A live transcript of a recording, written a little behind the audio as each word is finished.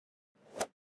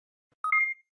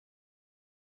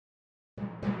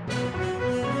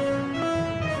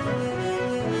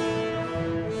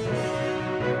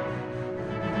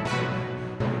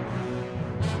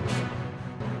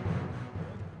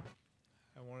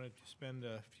wanted to spend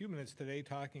a few minutes today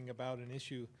talking about an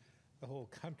issue the whole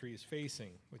country is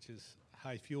facing, which is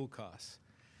high fuel costs,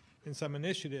 and some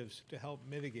initiatives to help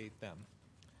mitigate them.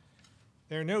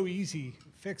 There are no easy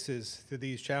fixes to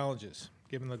these challenges,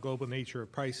 given the global nature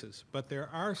of prices, but there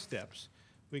are steps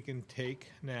we can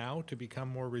take now to become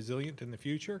more resilient in the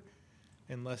future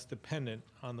and less dependent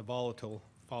on the volatile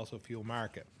fossil fuel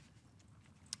market.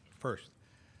 First,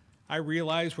 I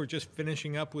realize we're just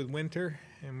finishing up with winter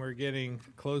and we're getting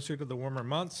closer to the warmer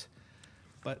months,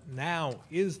 but now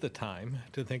is the time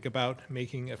to think about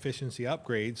making efficiency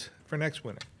upgrades for next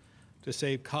winter to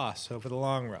save costs over the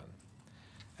long run.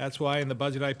 That's why in the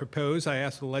budget I propose, I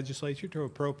asked the legislature to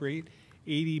appropriate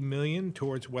 $80 million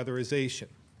towards weatherization.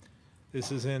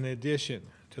 This is in addition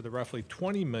to the roughly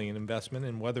 $20 million investment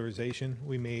in weatherization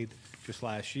we made just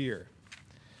last year.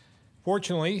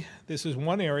 Fortunately, this is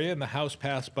one area in the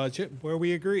House-passed budget where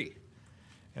we agree,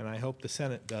 and I hope the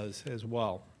Senate does as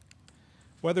well.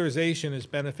 Weatherization is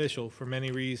beneficial for many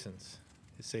reasons.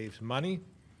 It saves money,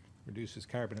 reduces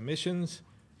carbon emissions,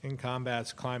 and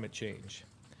combats climate change.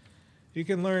 You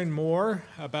can learn more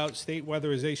about state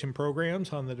weatherization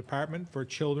programs on the Department for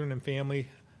Children and Family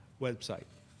website.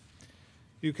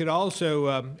 You could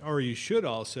also, or you should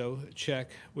also,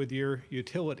 check with your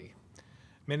utility.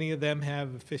 Many of them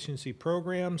have efficiency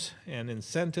programs and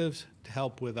incentives to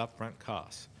help with upfront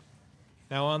costs.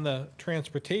 Now, on the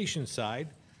transportation side,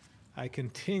 I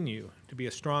continue to be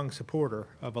a strong supporter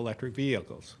of electric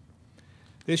vehicles.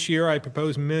 This year, I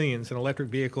propose millions in electric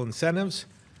vehicle incentives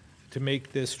to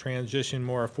make this transition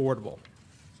more affordable.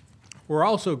 We're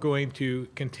also going to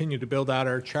continue to build out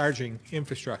our charging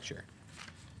infrastructure.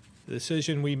 The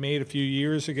decision we made a few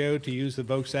years ago to use the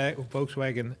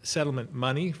Volkswagen settlement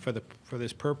money for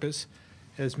this purpose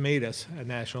has made us a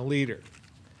national leader.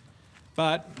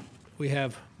 But we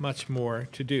have much more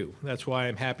to do. That's why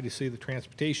I'm happy to see the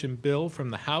transportation bill from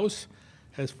the House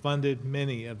has funded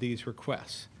many of these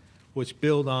requests, which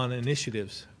build on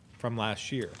initiatives from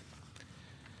last year.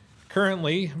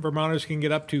 Currently, Vermonters can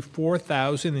get up to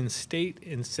 $4,000 in state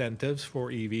incentives for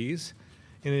EVs,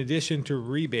 in addition to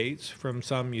rebates from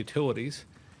some utilities,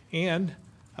 and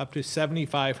up to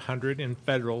 $7,500 in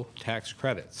federal tax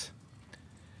credits.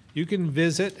 You can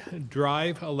visit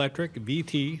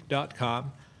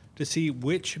driveelectricvt.com to see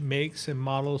which makes and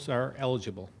models are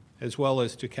eligible, as well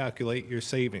as to calculate your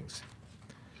savings.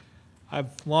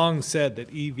 I've long said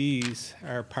that EVs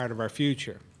are part of our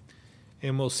future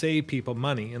and will save people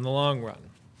money in the long run.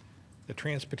 The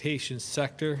transportation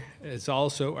sector is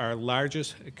also our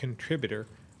largest contributor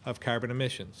of carbon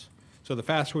emissions. So the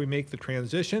faster we make the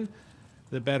transition,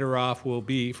 the better off we'll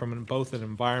be from both an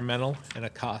environmental and a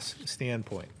cost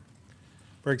standpoint.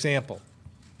 For example,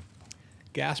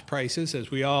 gas prices, as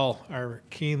we all are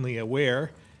keenly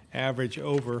aware, average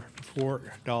over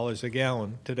 $4 a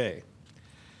gallon today.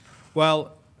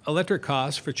 While electric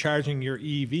costs for charging your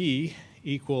EV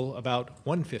equal about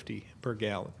 $1.50 per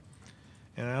gallon.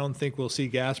 And I don't think we'll see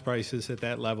gas prices at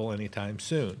that level anytime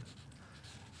soon.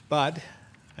 But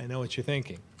I know what you're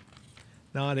thinking.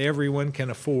 Not everyone can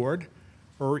afford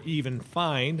or even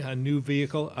find a new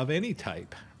vehicle of any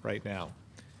type right now,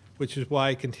 which is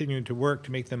why continuing to work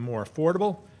to make them more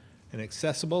affordable and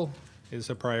accessible is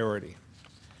a priority.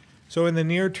 So in the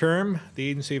near term, the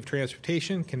Agency of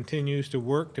Transportation continues to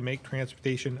work to make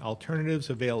transportation alternatives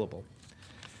available.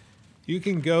 You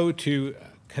can go to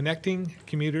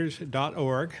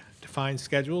connectingcommuters.org to find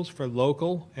schedules for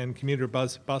local and commuter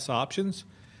bus options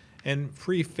and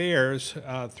free fares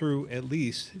through at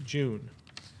least June.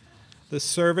 This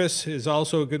service is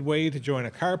also a good way to join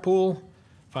a carpool,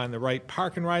 find the right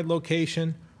park and ride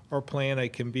location, or plan a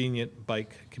convenient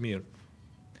bike commute.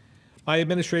 My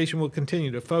administration will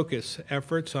continue to focus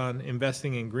efforts on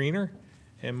investing in greener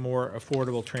and more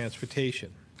affordable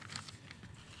transportation.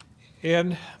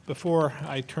 And before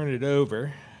I turn it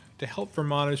over, to help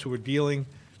Vermonters who are dealing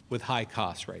with high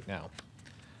costs right now,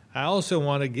 I also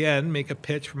want to again make a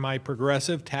pitch for my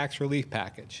progressive tax relief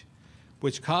package,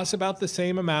 which costs about the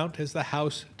same amount as the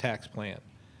House tax plan.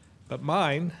 But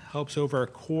mine helps over a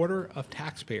quarter of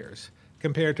taxpayers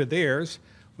compared to theirs,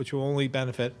 which will only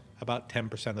benefit about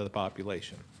 10% of the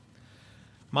population.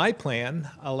 My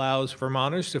plan allows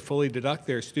Vermonters to fully deduct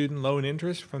their student loan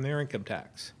interest from their income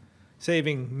tax,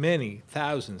 saving many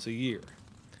thousands a year.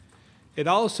 It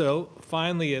also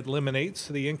finally eliminates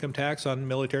the income tax on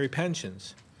military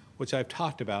pensions, which I've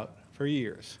talked about for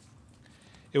years.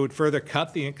 It would further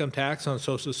cut the income tax on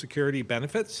Social Security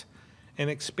benefits and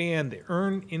expand the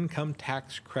Earned Income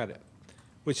Tax Credit,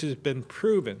 which has been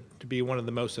proven to be one of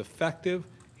the most effective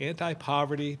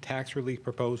anti-poverty tax relief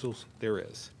proposals there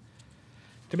is.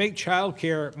 To make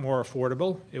childcare more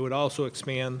affordable, it would also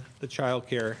expand the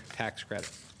childcare tax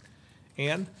credit.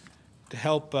 And to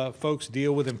help folks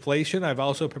deal with inflation, I've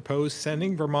also proposed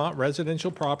sending Vermont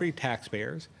residential property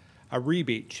taxpayers a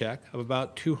rebate check of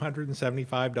about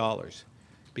 $275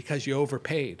 because you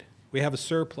overpaid. We have a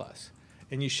surplus,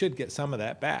 and you should get some of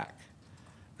that back.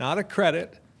 Not a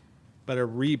credit, but a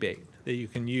rebate that you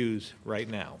can use right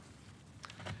now.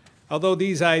 Although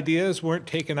these ideas weren't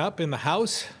taken up in the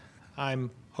House, I'm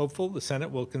hopeful the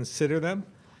Senate will consider them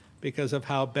because of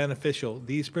how beneficial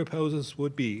these proposals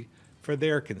would be for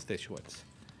their constituents.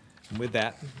 And with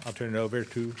that, I'll turn it over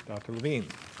to Dr. Levine.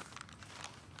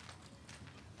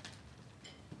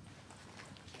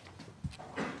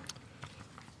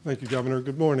 Thank you, Governor.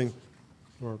 Good morning,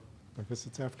 or I guess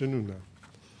it's afternoon now.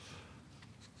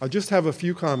 I just have a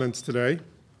few comments today.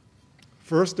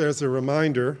 First, as a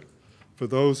reminder, for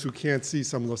those who can't see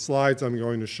some of the slides I'm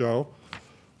going to show,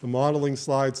 the modeling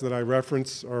slides that I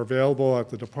reference are available at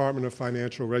the Department of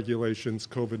Financial Regulation's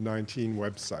COVID-19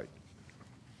 website.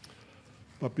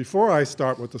 But before I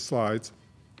start with the slides,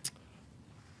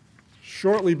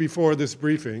 shortly before this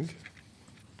briefing,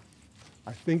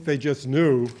 I think they just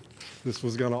knew this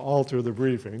was going to alter the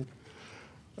briefing.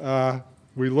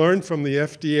 We learned from the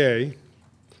FDA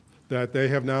that they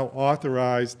have now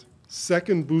authorized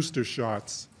second booster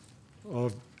shots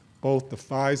of both the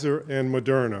Pfizer and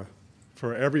Moderna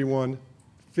for everyone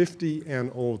 50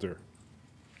 and older.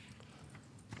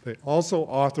 They also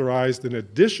authorized an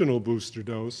additional booster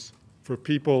dose for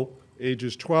people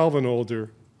ages 12 and older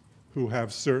who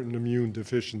have certain immune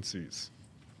deficiencies.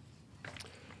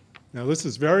 Now, this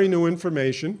is very new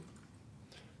information,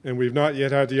 and we've not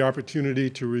yet had the opportunity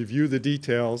to review the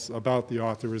details about the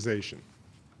authorization.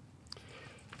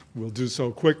 We'll do so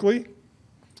quickly,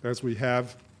 as we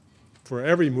have for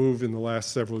every move in the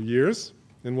last several years,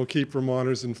 and we'll keep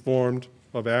Vermonters informed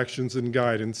of actions and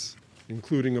guidance,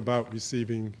 including about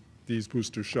receiving these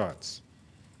booster shots.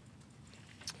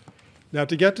 Now,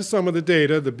 to get to some of the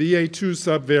data, the BA.2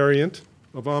 subvariant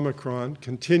of Omicron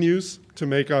continues to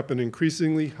make up an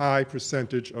increasingly high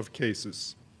percentage of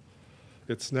cases.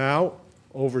 It's now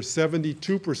over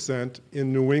 72%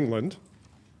 in New England,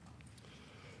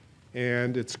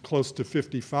 and it's close to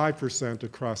 55%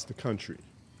 across the country.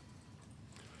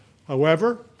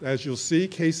 However, as you'll see,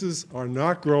 cases are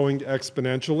not growing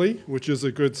exponentially, which is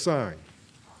a good sign.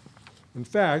 In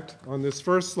fact, on this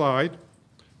first slide,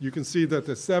 you can see that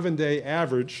the 7-day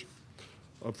average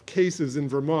of cases in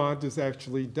Vermont is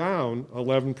actually down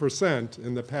 11%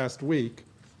 in the past week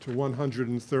to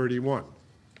 131.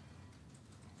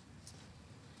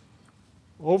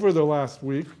 Over the last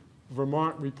week,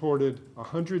 Vermont reported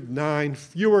 109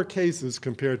 fewer cases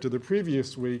compared to the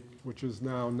previous week, which is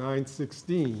now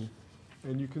 916.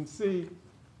 And you can see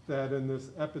that in this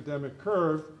epidemic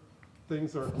curve,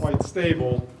 things are quite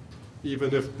stable,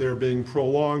 even if they're being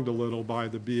prolonged a little by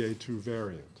the BA.2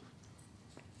 variant.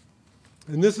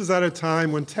 And this is at a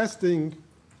time when testing,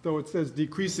 though it says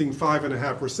decreasing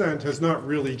 5.5%, has not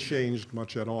really changed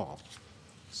much at all.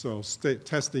 So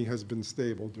testing has been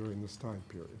stable during this time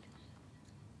period.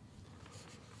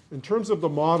 In terms of the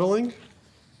modeling,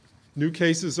 new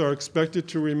cases are expected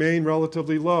to remain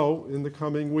relatively low in the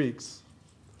coming weeks,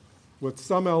 with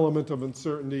some element of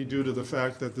uncertainty due to the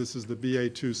fact that this is the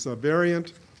BA.2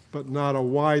 subvariant, but not a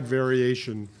wide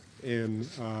variation in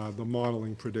the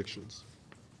modeling predictions.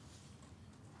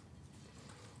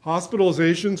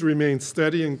 Hospitalizations remain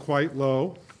steady and quite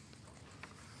low.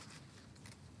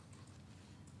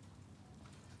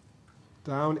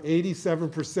 Down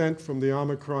 87% from the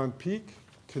Omicron peak,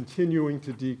 continuing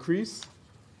to decrease.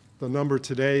 The number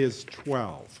today is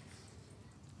 12.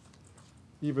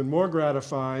 Even more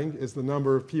gratifying is the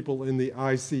number of people in the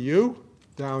ICU,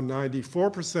 down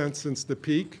 94% since the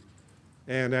peak,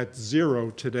 and at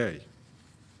 0 today.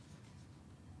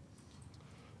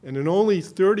 And in only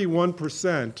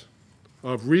 31%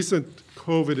 of recent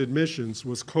COVID admissions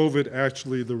was COVID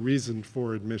actually the reason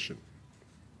for admission.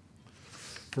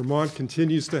 Vermont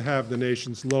continues to have the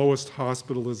nation's lowest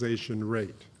hospitalization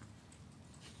rate.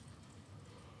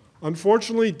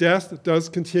 Unfortunately, death does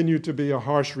continue to be a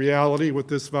harsh reality with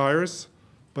this virus,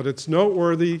 but it's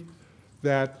noteworthy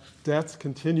that deaths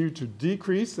continue to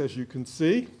decrease, as you can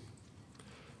see,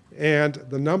 and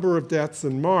the number of deaths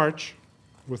in March,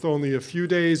 with only a few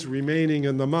days remaining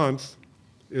in the month,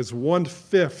 is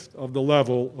 1/5 of the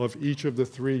level of each of the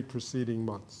 3 preceding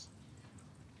months.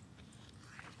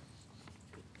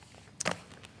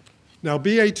 Now,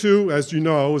 BA.2, as you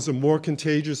know, is a more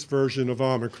contagious version of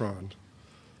Omicron,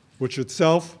 which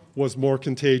itself was more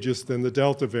contagious than the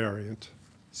Delta variant.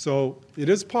 So it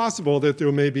is possible that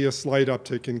there may be a slight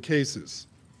uptick in cases.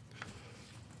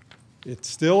 It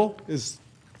still is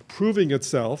proving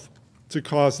itself to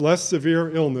cause less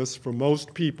severe illness for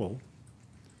most people,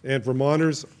 and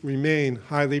Vermonters remain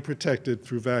highly protected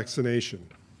through vaccination.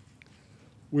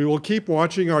 We will keep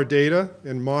watching our data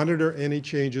and monitor any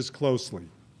changes closely.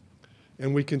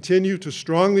 And we continue to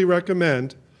strongly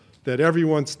recommend that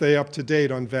everyone stay up to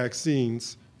date on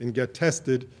vaccines and get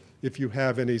tested if you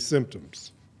have any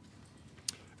symptoms.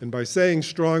 And by saying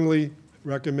strongly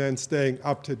recommend staying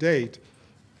up to date,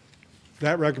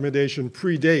 that recommendation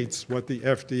predates what the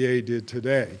FDA did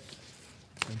today.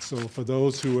 And so for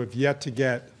those who have yet to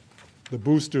get the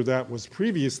booster that was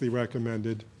previously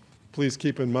recommended, please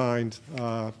keep in mind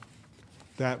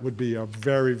that would be a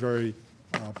very, very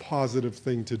positive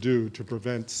thing to do to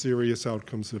prevent serious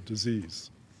outcomes of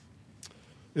disease.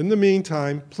 In the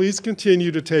meantime, please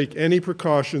continue to take any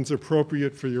precautions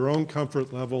appropriate for your own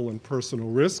comfort level and personal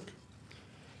risk.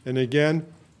 And again,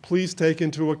 please take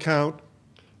into account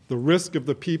the risk of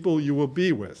the people you will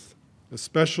be with,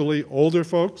 especially older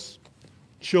folks,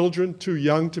 children too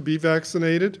young to be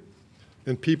vaccinated,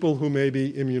 and people who may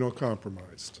be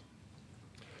immunocompromised.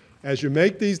 As you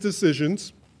make these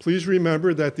decisions, please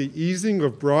remember that the easing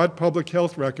of broad public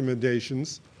health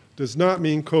recommendations does not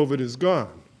mean COVID is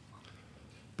gone,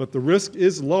 but the risk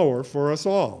is lower for us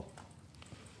all,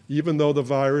 even though the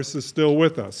virus is still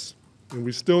with us, and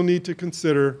we still need to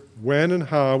consider when and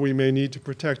how we may need to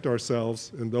protect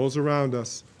ourselves and those around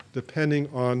us, depending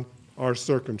on our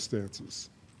circumstances.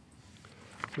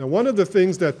 Now, one of the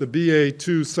things that the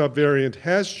BA.2 subvariant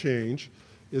has changed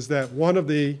is that one of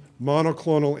the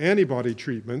monoclonal antibody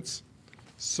treatments,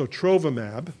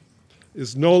 sotrovimab,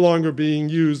 is no longer being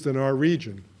used in our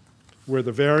region, where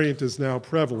the variant is now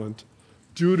prevalent,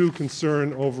 due to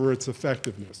concern over its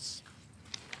effectiveness.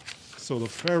 So the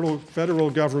federal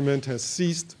government has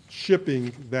ceased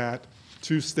shipping that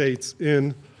to states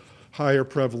in higher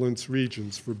prevalence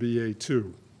regions for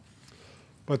BA.2.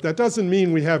 But that doesn't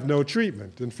mean we have no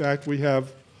treatment. In fact, we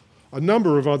have a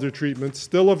number of other treatments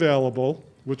still available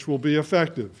which will be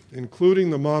effective, including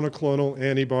the monoclonal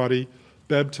antibody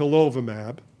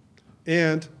bebtelovimab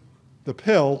and the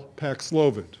pill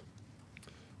Paxlovid.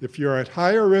 If you're at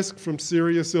higher risk from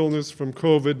serious illness from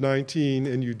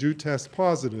COVID-19 and you do test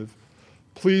positive,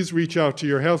 please reach out to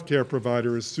your healthcare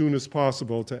provider as soon as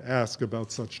possible to ask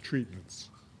about such treatments.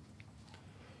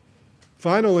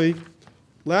 Finally,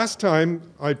 last time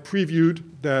I previewed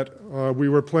that we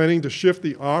were planning to shift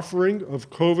the offering of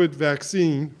COVID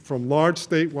vaccine from large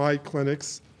statewide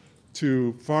clinics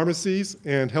to pharmacies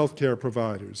and healthcare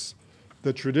providers,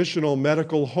 the traditional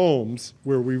medical homes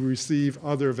where we receive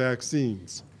other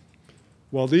vaccines.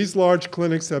 While these large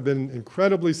clinics have been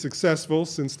incredibly successful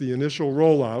since the initial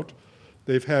rollout,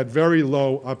 they've had very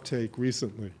low uptake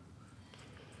recently.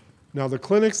 Now, the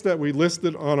clinics that we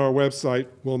listed on our website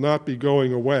will not be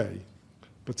going away,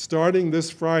 but starting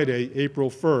this Friday, April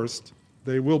 1st,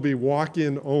 they will be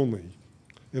walk-in only,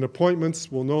 and appointments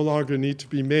will no longer need to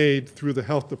be made through the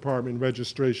health department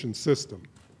registration system.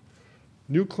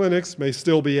 New clinics may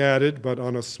still be added, but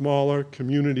on a smaller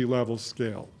community-level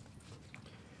scale.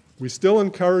 We still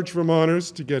encourage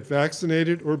Vermonters to get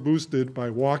vaccinated or boosted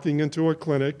by walking into a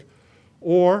clinic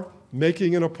or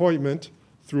making an appointment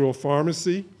through a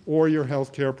pharmacy or your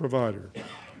healthcare provider.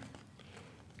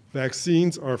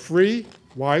 Vaccines are free,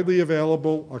 widely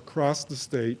available across the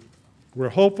state. We're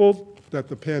hopeful that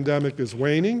the pandemic is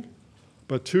waning,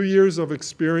 but 2 years of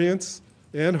experience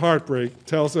and heartbreak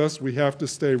tells us we have to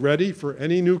stay ready for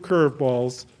any new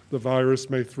curveballs the virus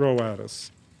may throw at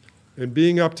us. And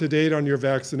being up to date on your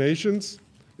vaccinations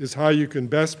is how you can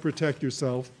best protect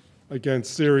yourself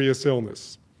against serious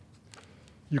illness.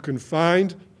 You can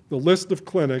find the list of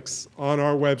clinics on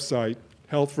our website,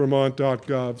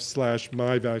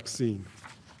 healthvermont.gov/myvaccine.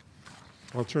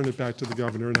 I'll turn it back to the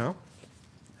governor now.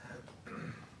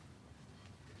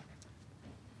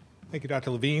 Thank you,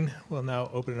 Dr. Levine. We'll now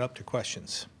open it up to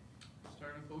questions.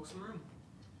 Starting with folks in the room.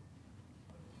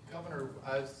 Governor,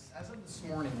 as of this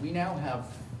morning, we now have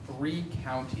 3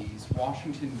 counties,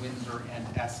 Washington, Windsor, and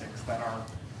Essex, that are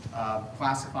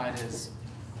classified as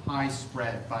high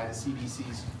spread by the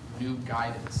CDC's new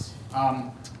guidance.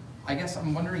 I guess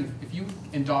I'm wondering if you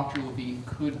and Dr. Levine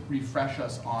could refresh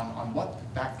us on what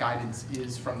that guidance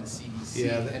is from the CDC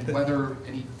and whether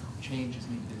any changes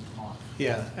needed on.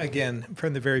 Yeah, again,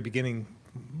 from the very beginning,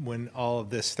 when all of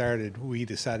this started, we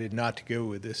decided not to go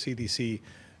with the CDC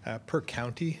per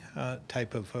county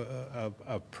type of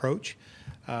approach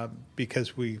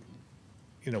because we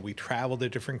travel to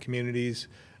different communities,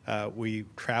 we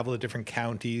travel to different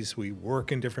counties, we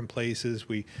work in different places,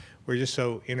 we're just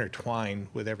so intertwined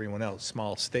with everyone else,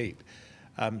 small state.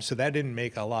 So that didn't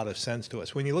make a lot of sense to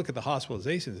us. When you look at the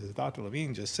hospitalizations, as Dr.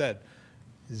 Levine just said,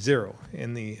 0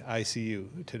 in the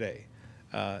ICU today.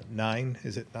 9,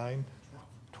 is it 9?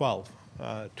 12.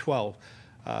 12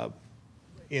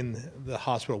 in the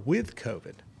hospital with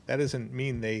COVID. That doesn't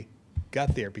mean they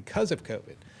got there because of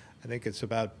COVID. I think it's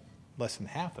about less than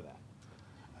half of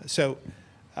that. So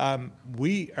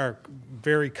we are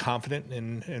very confident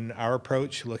in our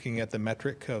approach, looking at the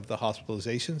metric of the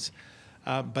hospitalizations.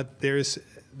 But there's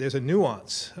a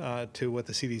nuance to what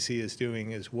the CDC is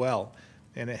doing as well,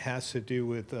 and it has to do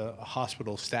with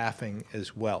hospital staffing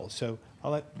as well. So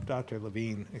I'll let Dr.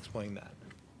 Levine explain that.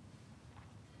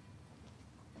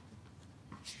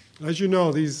 As you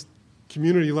know, these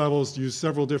community levels use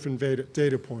several different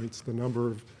data points: the number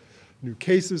of new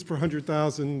cases per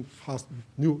 100,000,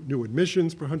 new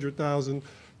admissions per 100,000,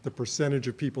 the percentage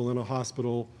of people in a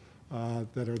hospital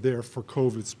that are there for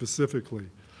COVID specifically.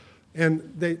 And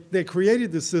they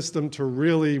created the system to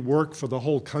really work for the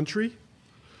whole country.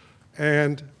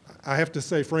 And I have to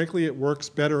say, frankly, it works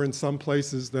better in some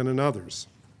places than in others.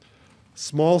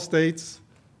 Small states,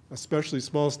 especially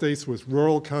small states with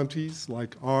rural counties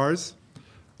like ours,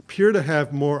 appear to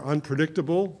have more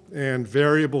unpredictable and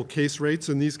variable case rates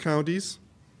in these counties.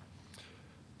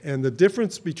 And the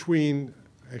difference between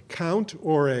a count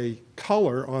or a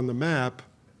color on the map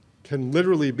can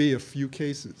literally be a few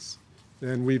cases.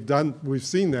 And we've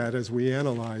seen that as we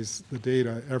analyze the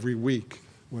data every week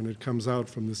when it comes out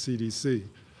from the CDC.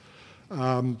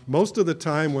 Most of the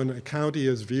time when a county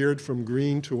is veered from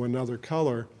green to another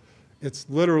color, it's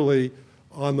literally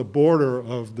on the border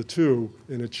of the two,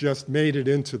 and it just made it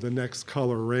into the next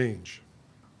color range.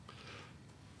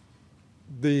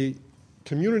 The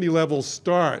community levels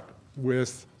start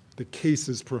with the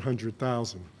cases per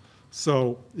 100,000.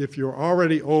 So if you're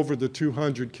already over the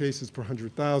 200 cases per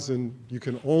 100,000, you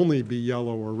can only be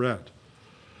yellow or red.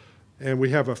 And we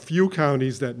have a few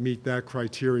counties that meet that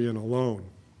criterion alone.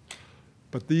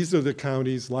 But these are the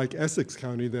counties like Essex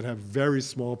County that have very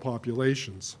small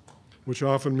populations, which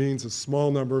often means a small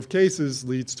number of cases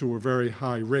leads to a very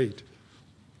high rate.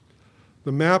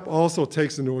 The map also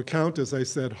takes into account, as I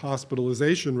said,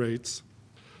 hospitalization rates.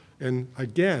 And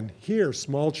again, here,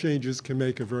 small changes can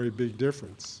make a very big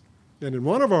difference. And in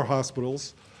one of our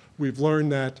hospitals, we've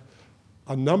learned that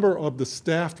a number of the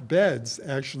staffed beds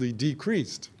actually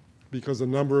decreased because a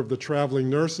number of the traveling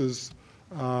nurses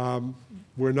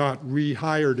were not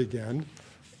rehired again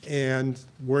and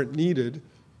weren't needed.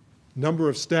 Number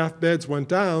of staff beds went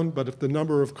down, but if the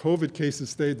number of COVID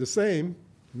cases stayed the same,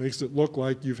 it makes it look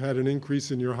like you've had an increase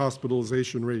in your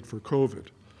hospitalization rate for COVID.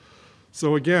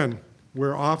 So again,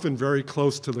 we're often very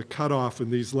close to the cutoff in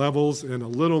these levels, and a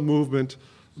little movement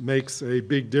makes a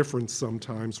big difference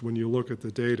sometimes when you look at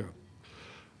the data.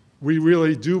 We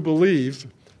really do believe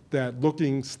that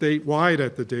looking statewide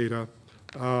at the data,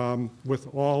 with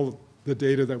all the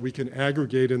data that we can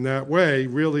aggregate in that way,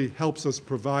 really helps us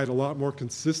provide a lot more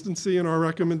consistency in our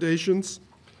recommendations,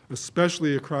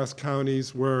 especially across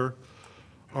counties where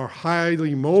our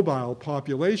highly mobile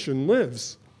population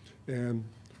lives. And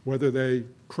whether they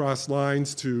cross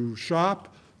lines to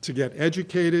shop, to get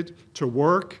educated, to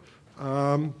work,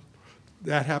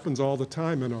 that happens all the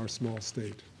time in our small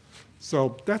state.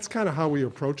 So that's kind of how we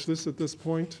approach this at this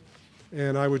point.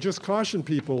 And I would just caution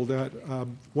people that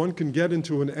one can get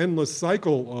into an endless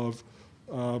cycle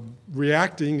of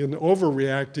reacting and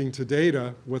overreacting to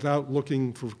data without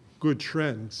looking for good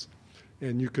trends.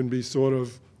 And you can be sort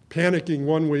of panicking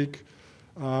one week,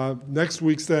 next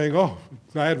week saying, oh,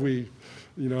 glad we,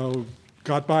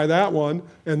 got by that one,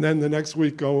 and then the next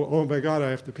week go, oh my God,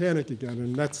 I have to panic again.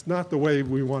 And that's not the way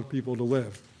we want people to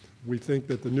live. We think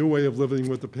that the new way of living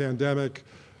with the pandemic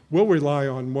will rely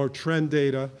on more trend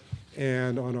data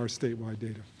and on our statewide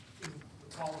data.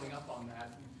 Following up on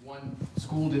that, one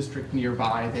school district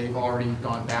nearby, they've already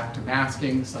gone back to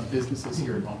masking. Some businesses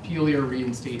here in Montpelier are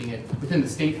reinstating it. Within the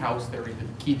State House, they're even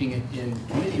keeping it in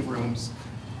committee rooms.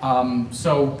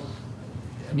 So,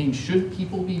 I mean, should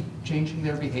people be changing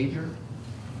their behavior?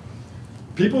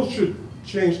 People should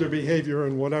change their behavior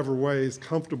in whatever way is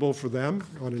comfortable for them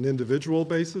on an individual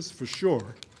basis, for sure,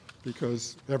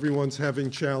 because everyone's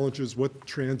having challenges with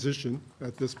transition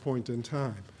at this point in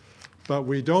time. But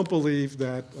we don't believe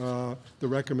that the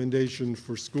recommendation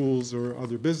for schools or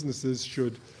other businesses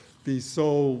should be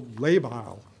so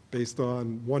labile based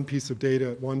on one piece of data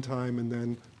at one time and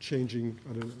then changing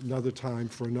at another time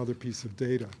for another piece of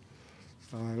data.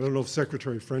 I don't know if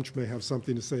Secretary French may have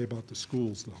something to say about the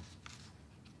schools, though.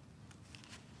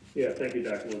 Yeah, thank you,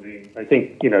 Dr. Levine. I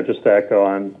think, just to echo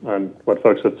on what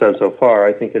folks have said so far,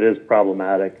 I think it is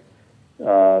problematic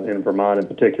in Vermont in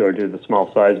particular, due to the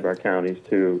small size of our counties,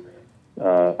 to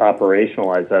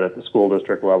operationalize that at the school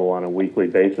district level on a weekly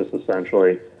basis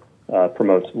essentially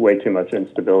promotes way too much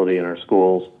instability in our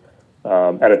schools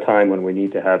at a time when we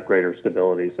need to have greater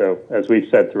stability. So as we've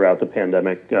said throughout the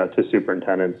pandemic to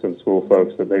superintendents and school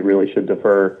folks, that they really should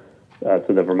defer to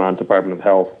the Vermont Department of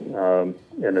Health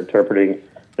in interpreting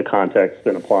the context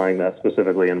and applying that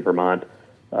specifically in Vermont.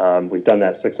 We've done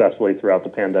that successfully throughout the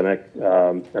pandemic,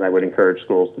 and I would encourage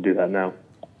schools to do that now.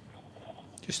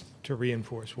 Just to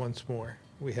reinforce once more,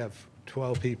 we have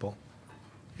 12 people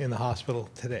in the hospital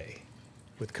today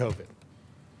with COVID.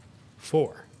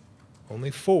 Only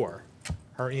four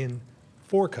are in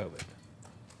for COVID.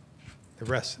 The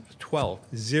rest, 12,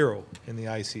 0 in the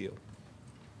ICU.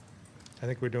 I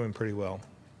think we're doing pretty well.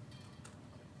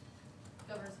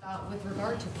 Governor Scott, with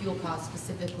regard to fuel costs,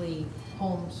 specifically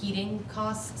home heating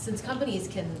costs, since companies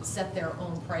can set their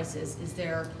own prices, is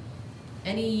there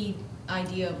any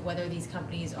idea of whether these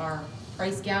companies are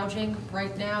price gouging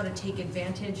right now to take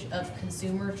advantage of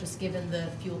consumers, just given the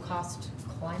fuel cost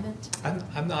climate?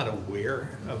 I'm not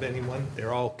aware of anyone.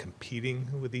 They're all competing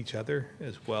with each other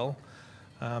as well.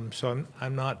 So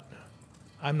I'm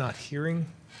not hearing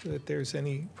that there's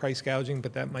any price gouging,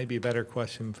 but that might be a better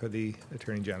question for the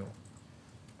Attorney General.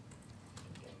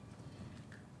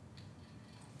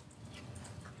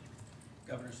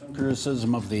 Governor, some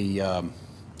criticism of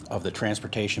the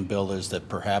transportation bill is that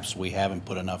perhaps we haven't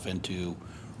put enough into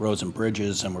roads and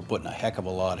bridges, and we're putting a heck of a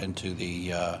lot into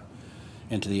the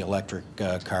electric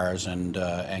cars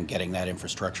and getting that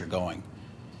infrastructure going.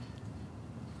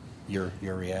 Your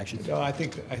reaction? No, I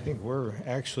think we're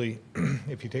actually,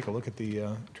 if you take a look at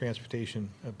the transportation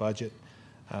budget,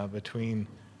 between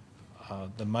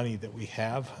the money that we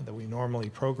have, that we normally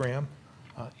program,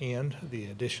 and the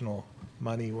additional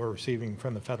money we're receiving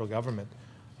from the federal government,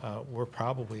 we're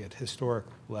probably at historic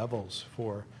levels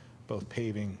for both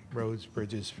paving, roads,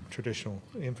 bridges, traditional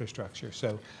infrastructure.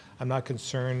 So I'm not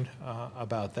concerned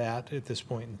about that at this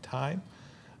point in time.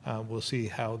 We'll see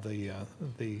how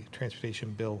the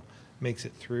transportation bill makes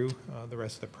it through the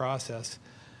rest of the process.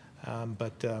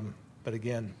 But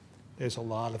again, there's a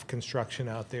lot of construction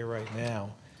out there right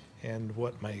now, and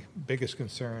what my biggest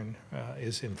concern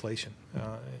is inflation,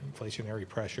 inflationary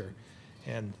pressure,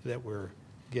 and that we're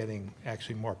getting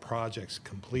actually more projects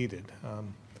completed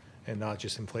and not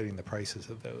just inflating the prices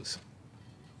of those.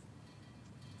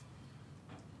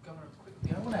 Governor,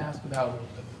 quickly, I want to ask about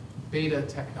Beta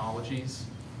Technologies.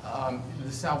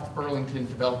 The South Burlington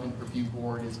Development Review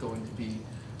Board is going to be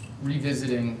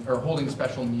revisiting or holding a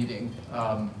special meeting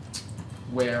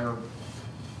where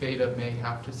Beta may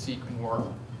have to seek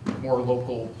more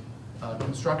local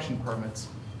construction permits.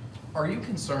 Are you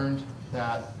concerned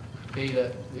that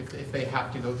Beta, if they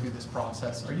have to go through this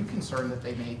process, are you concerned that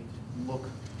they may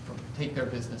take their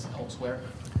business elsewhere?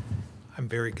 I'm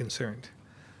very concerned.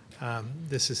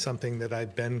 This is something that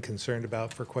I've been concerned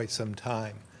about for quite some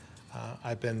time.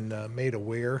 I've been made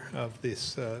aware of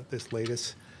this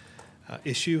latest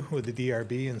issue with the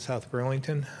DRB in South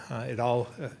Burlington. It all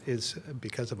is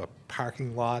because of a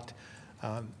parking lot.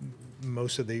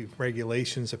 Most of the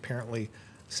regulations apparently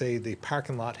say the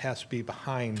parking lot has to be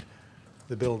behind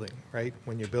the building, right?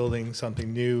 When you're building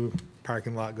something new,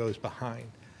 parking lot goes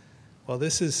behind. Well,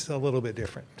 this is a little bit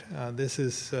different. This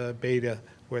is Beta,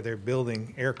 where they're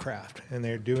building aircraft, and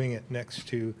they're doing it next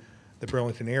to the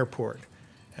Burlington Airport.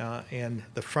 And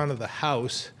the front of the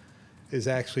house is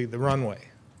actually the runway.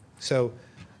 So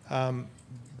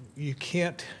you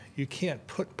can't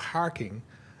put parking.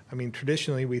 I mean,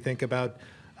 traditionally we think about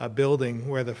a building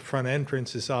where the front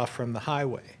entrance is off from the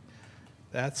highway.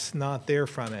 That's not their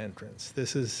front entrance.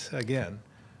 This is, again,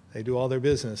 they do all their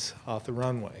business off the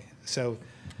runway. So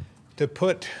to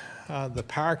put the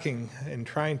parking and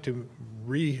trying to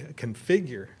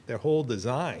reconfigure their whole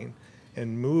design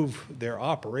and move their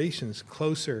operations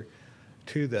closer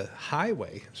to the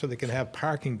highway so they can have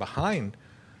parking behind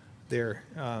their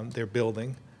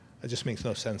building, it just makes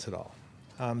no sense at all.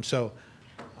 So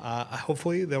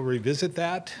hopefully they'll revisit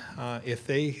that. If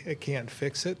they can't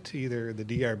fix it, either the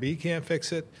DRB can't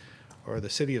fix it or the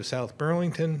city of South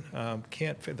Burlington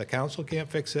the council can't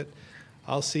fix it,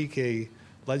 I'll seek a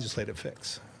legislative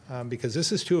fix because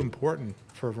this is too important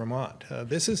for Vermont.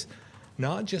 This is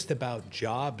not just about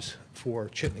jobs for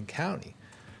Chittenden County.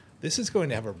 This is going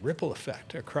to have a ripple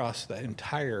effect across the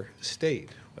entire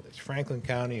state, whether it's Franklin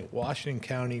County, Washington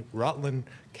County, Rutland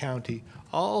County,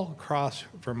 all across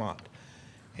Vermont.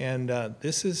 And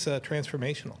this is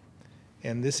transformational.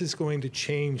 And this is going to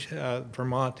change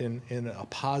Vermont in a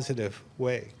positive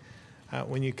way.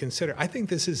 When you consider, I think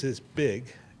this is as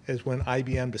big as when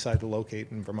IBM decided to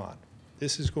locate in Vermont.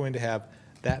 This is going to have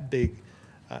that big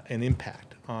an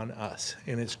impact on us.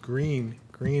 And it's green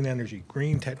energy,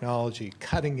 green technology,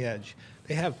 cutting edge.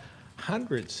 They have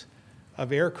hundreds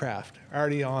of aircraft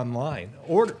already online,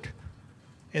 ordered,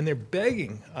 and they're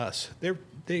begging us.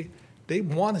 They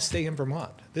want to stay in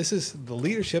Vermont. This is the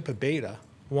leadership of Beta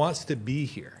wants to be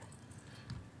here.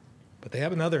 But they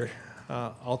have another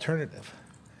alternative,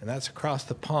 and that's across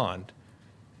the pond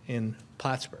in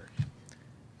Plattsburgh.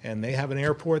 And they have an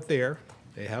airport there.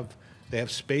 They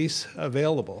have space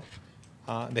available.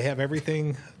 They have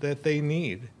everything that they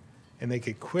need, and they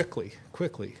could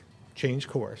quickly change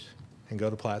course and go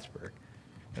to Plattsburgh.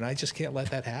 And I just can't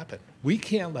let that happen. We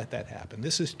can't let that happen.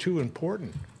 This is too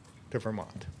important to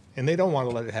Vermont, and they don't want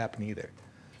to let it happen either.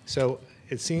 So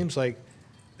it seems like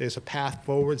there's a path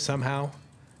forward somehow.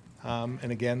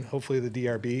 And again, hopefully the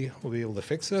DRB will be able to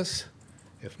fix this,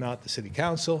 if not the City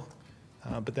Council.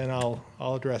 But then I'll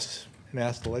address and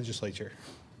ask the legislature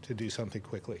to do something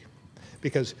quickly.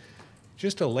 Because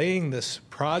just delaying this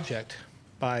project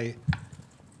by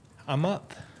a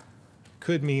month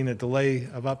could mean a delay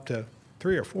of up to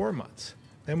 3 or 4 months.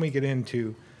 Then we get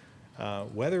into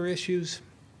weather issues.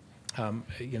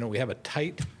 You know, we have a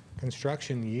tight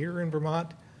construction year in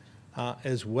Vermont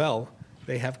as well.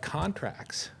 They have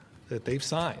contracts that they've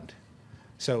signed.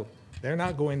 So they're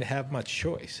not going to have much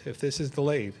choice. If this is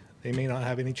delayed, they may not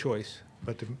have any choice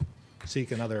but to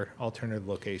seek another alternative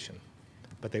location.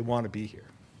 But they want to be here.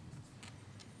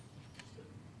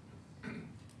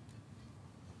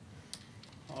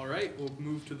 All right, we'll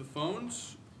move to the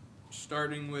phones,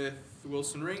 starting with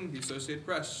Wilson Ring, the Associated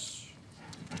Press.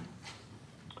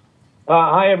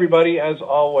 Hi, everybody. As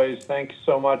always, thanks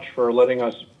so much for letting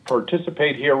us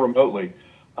participate here remotely.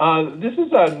 This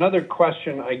is another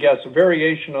question, I guess, a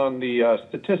variation on the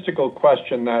statistical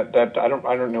question that I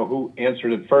don't know who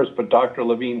answered it first, but Dr.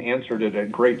 Levine answered it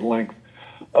at great length.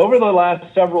 Over the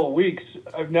last several weeks,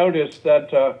 I've noticed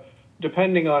that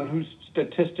depending on whose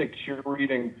statistics you're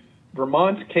reading,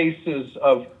 Vermont's cases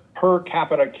of per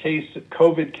capita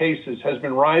COVID cases has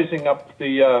been rising up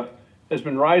the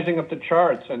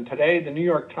charts. And today, the New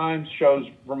York Times shows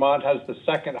Vermont has the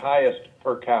second highest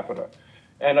per capita.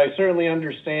 And I certainly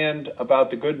understand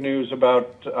about the good news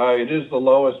about it is the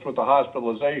lowest with the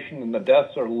hospitalization and the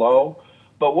deaths are low.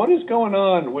 But what is going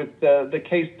on with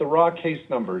the raw case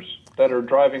numbers that are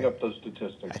driving up those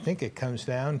statistics? I think it comes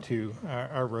down to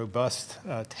our robust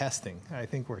testing. I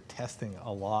think we're testing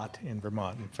a lot in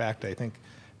Vermont. In fact, I think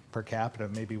per capita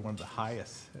may be one of the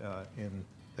highest in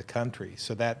the country.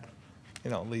 So that,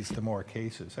 you know, leads to more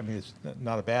cases. I mean, it's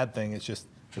not a bad thing. It's just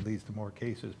it leads to more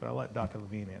cases. But I'll let Dr.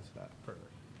 Levine answer that further.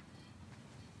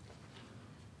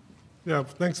 Yeah,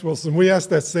 thanks, Wilson. We asked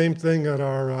that same thing at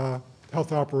our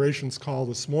health operations call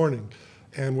this morning,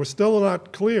 and we're still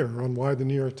not clear on why the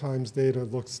New York Times data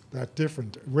looks that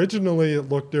different. Originally, it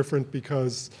looked different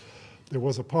because there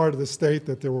was a part of the state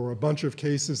that there were a bunch of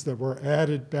cases that were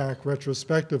added back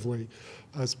retrospectively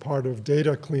as part of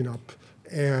data cleanup,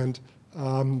 and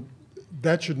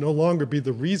that should no longer be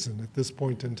the reason at this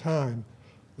point in time,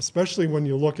 especially when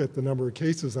you look at the number of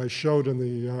cases I showed in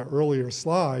the earlier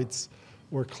slides,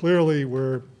 where clearly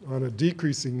we're on a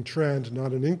decreasing trend,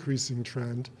 not an increasing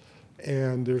trend,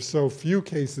 and there's so few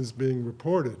cases being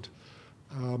reported.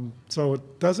 So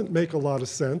it doesn't make a lot of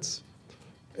sense,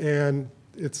 and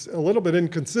it's a little bit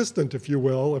inconsistent, if you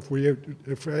will, if we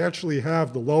actually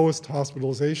have the lowest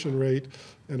hospitalization rate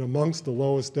and amongst the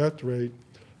lowest death rate,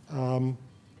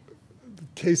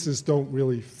 cases don't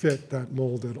really fit that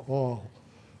mold at all.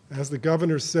 As the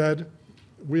governor said,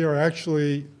 we are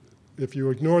actually, if you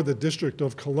ignore the District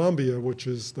of Columbia, which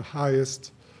is the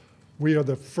highest, we are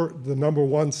the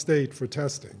 #1 state for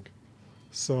testing.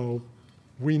 So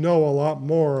we know a lot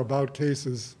more about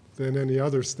cases than any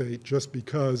other state just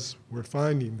because we're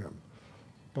finding them.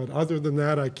 But other than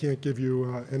that, I can't give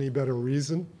you any better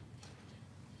reason.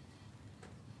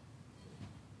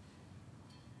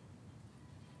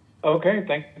 Okay,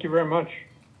 thank you very much.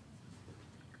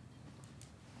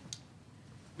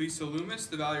 Lisa Loomis,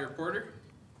 the Valley Reporter.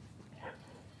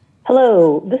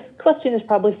 Hello, this question is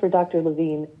probably for Dr.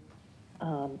 Levine.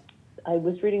 I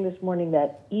was reading this morning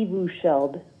that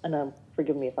Evusheld, and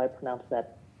forgive me if I pronounced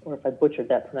that or if I butchered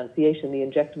that pronunciation, the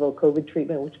injectable COVID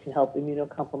treatment, which can help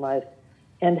immunocompromised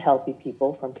and healthy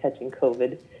people from catching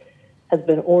COVID, has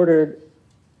been ordered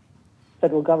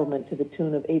federal government to the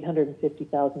tune of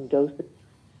 850,000 doses.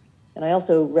 And I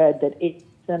also read that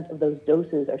 8% of those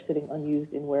doses are sitting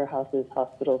unused in warehouses,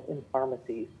 hospitals, and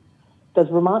pharmacies. Does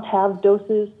Vermont have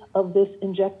doses of this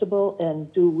injectable,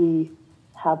 and do we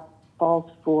have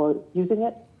calls for using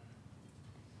it?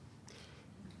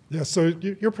 Yeah, so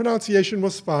your pronunciation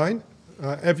was fine.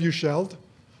 Evusheld.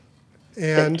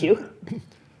 Thank you.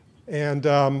 And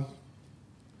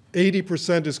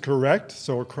 80% is correct,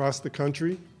 so across the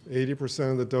country,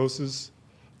 80% of the doses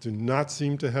do not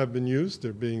seem to have been used.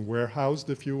 They're being warehoused,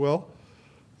 if you will.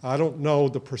 I don't know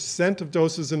the percent of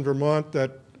doses in Vermont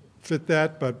that fit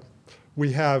that, but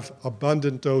we have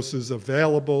abundant doses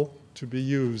available to be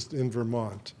used in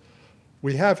Vermont.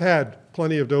 We have had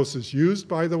plenty of doses used,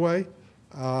 by the way,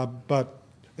 but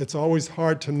it's always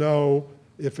hard to know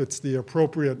if it's the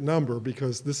appropriate number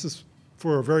because this is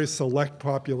for a very select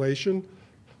population.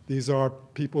 These are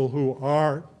people who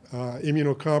are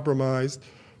immunocompromised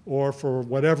or for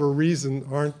whatever reason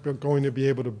aren't going to be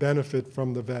able to benefit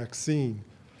from the vaccine.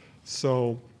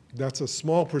 So that's a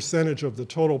small percentage of the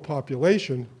total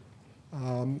population,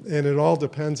 and it all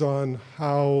depends on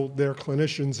how their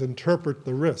clinicians interpret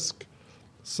the risk.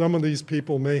 Some of these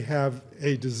people may have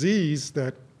a disease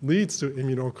that leads to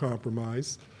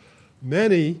immunocompromise.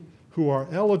 Many who are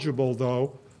eligible,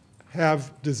 though,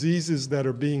 have diseases that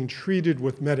are being treated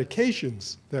with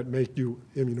medications that make you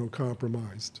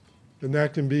immunocompromised. And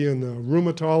that can be in the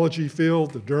rheumatology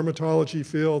field, the dermatology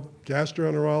field,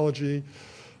 gastroenterology,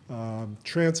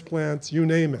 transplants, you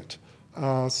name it.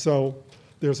 So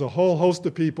there's a whole host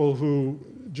of people who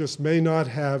just may not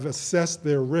have assessed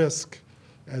their risk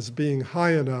as being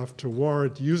high enough to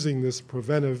warrant using this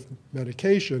preventive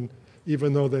medication,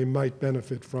 even though they might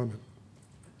benefit from it.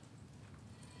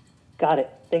 Got it.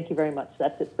 Thank you very much.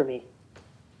 That's it for me.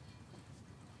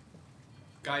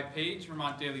 Guy Page,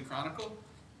 Vermont Daily Chronicle.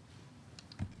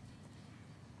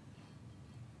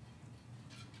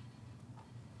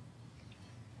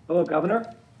 Hello,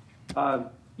 Governor.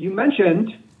 You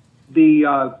mentioned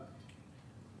the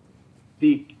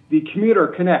Commuter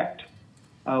Connect.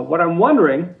 What I'm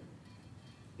wondering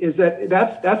is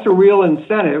that's a real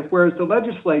incentive, whereas the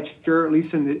legislature, at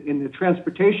least in the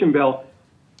transportation bill,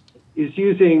 is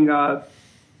using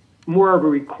more of a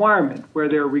requirement where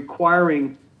they're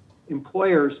requiring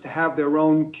employers to have their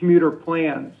own commuter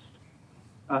plans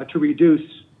to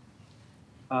reduce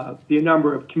the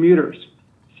number of commuters.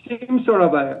 Seems sort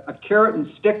of a carrot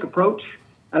and stick approach,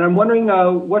 and I'm wondering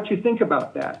what you think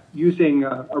about that, using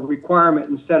a requirement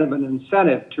instead of an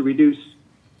incentive to reduce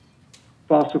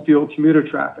fossil fuel commuter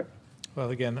traffic. Well,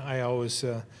 again, I always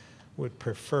would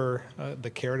prefer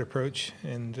the carrot approach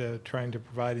and trying to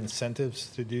provide incentives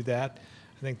to do that.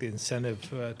 I think the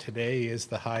incentive today is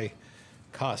the high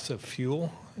cost of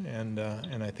fuel, and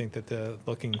I think that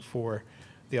looking for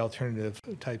the alternative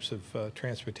types of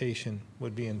transportation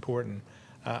would be important.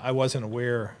 I wasn't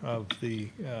aware of the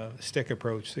stick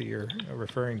approach that you're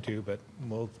referring to, but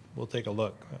we'll take a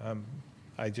look.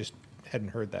 I just hadn't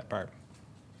heard that part.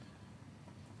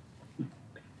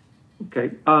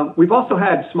 Okay. We've also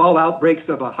had small outbreaks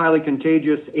of a highly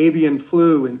contagious avian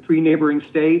flu in 3 neighboring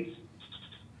states.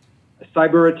 A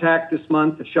cyber attack this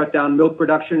month that shut down milk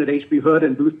production at H.B. Hood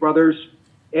and Booth Brothers.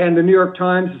 And the New York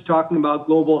Times is talking about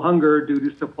global hunger due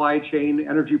to supply chain,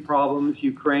 energy problems,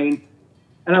 Ukraine.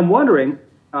 And I'm wondering,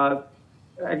 I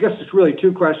guess it's really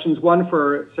 2 questions. One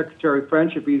for Secretary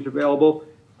French, if he's available,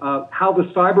 how the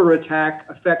cyber attack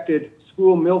affected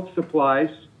school milk supplies.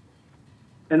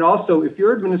 And also, if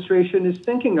your administration is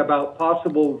thinking about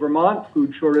possible Vermont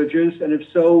food shortages, and if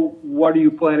so, what are you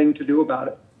planning to do about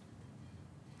it?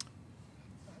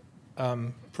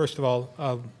 First of all,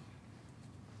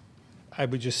 I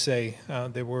would just say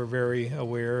that we're very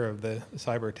aware of the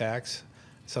cyber attacks,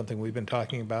 something we've been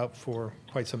talking about for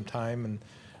quite some time,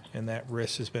 and that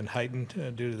risk has been heightened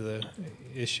due to the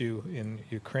issue in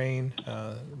Ukraine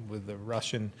with the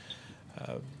Russian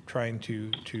trying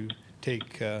to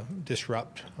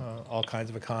disrupt all kinds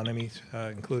of economies,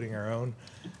 including our own.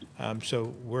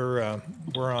 So we're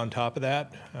on top of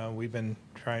that. We've been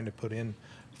trying to put in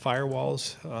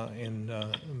firewalls in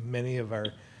many of our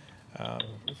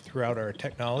throughout our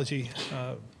technology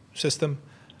system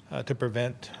to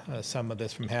prevent some of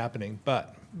this from happening.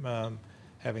 But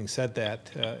having said that,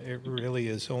 it really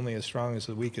is only as strong as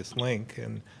the weakest link,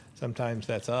 and sometimes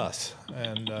that's us.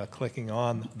 And clicking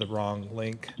on the wrong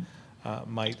link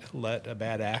might let a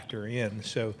bad actor in.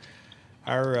 So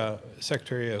our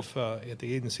Secretary of at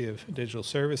the Agency of Digital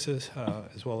Services,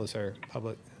 as well as our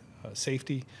Public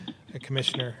Safety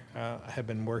Commissioner, have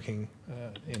been working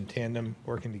in tandem,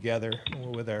 working together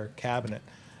with our cabinet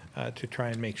to try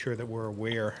and make sure that we're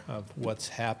aware of what's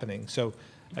happening. So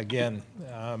again,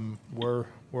 we're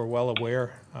well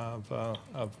aware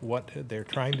of what they're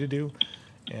trying to do,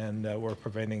 and we're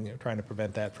trying to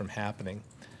prevent that from happening.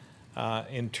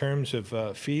 In terms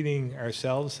of feeding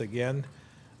ourselves, again,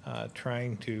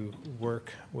 trying to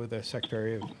work with the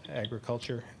Secretary of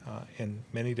Agriculture in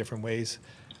many different ways.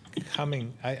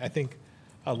 I think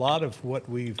a lot of what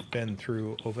we've been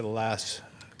through over the last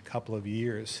couple of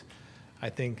years, I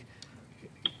think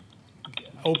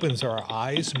opens our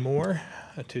eyes more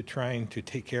to trying to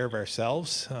take care of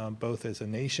ourselves, both as a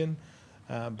nation,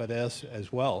 but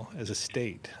as well as a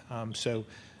state. So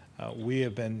we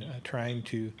have been trying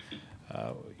to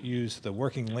use the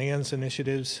Working Lands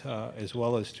initiatives as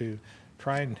well as to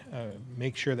try and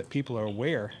make sure that people are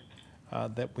aware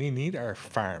that we need our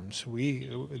farms.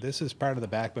 This is part of the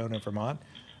backbone of Vermont,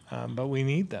 but we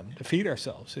need them to feed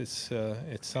ourselves.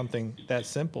 It's something that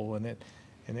simple, and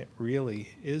it really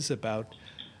is about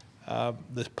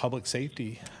the public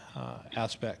safety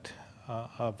aspect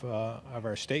of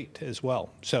our state as well.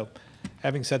 So,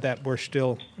 having said that, we're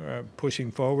still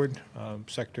pushing forward.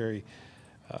 Secretary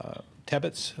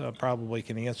Tebbetts probably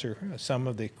can answer some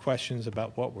of the questions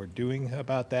about what we're doing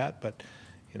about that, but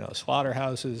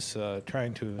slaughterhouses,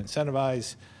 trying to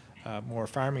incentivize more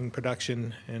farming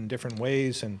production in different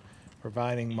ways and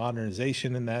providing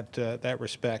modernization in that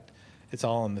respect. It's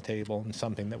all on the table and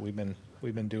something that we've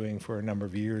been doing for a number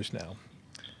of years now.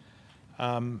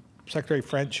 Secretary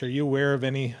French, are you aware of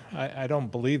any? I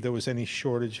don't believe there was any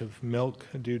shortage of milk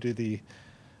due to the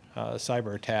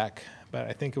cyber attack, but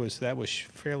I think that was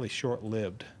fairly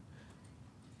short-lived.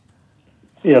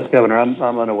 Yes, Governor,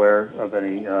 I'm unaware of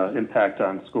any impact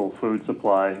on school food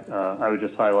supply. I would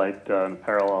just highlight in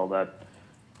parallel that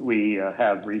we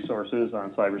have resources on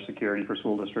cybersecurity for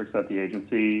school districts at the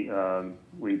agency.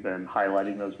 We've been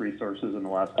highlighting those resources in the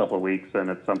last couple of weeks, and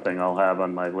it's something I'll have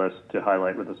on my list to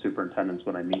highlight with the superintendents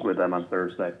when I meet with them on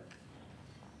Thursday.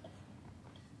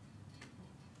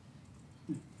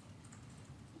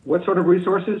 What sort of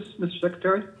resources, Mr.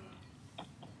 Secretary?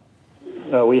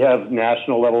 We have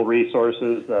national level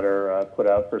resources that are put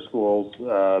out for schools.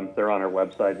 They're on our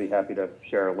website. Be happy to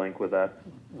share a link with that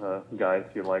guy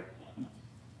if you'd like.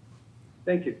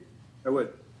 Thank you. I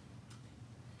would.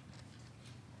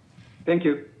 Thank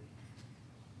you.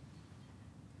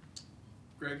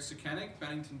 Greg Sakanik,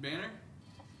 Bennington Banner.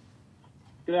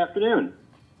 Good afternoon.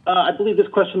 I believe this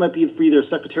question might be for either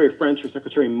Secretary French or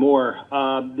Secretary Moore.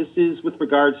 This is with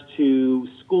regards to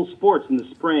school sports in the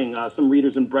spring. Some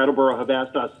readers in Brattleboro have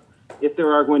asked us if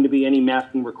there are going to be any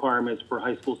masking requirements for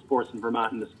high school sports in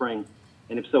Vermont in the spring,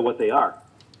 and if so, what they are.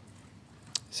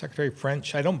 Secretary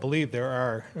French, I don't believe there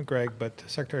are, Greg, but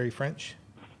Secretary French?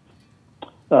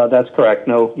 That's correct.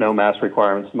 No mask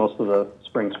requirements. Most of the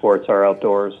spring sports are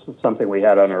outdoors. It's something we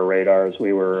had on our radar as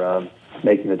we were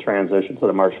making the transition to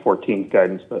the March 14th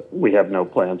guidance, but we have no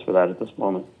plans for that at this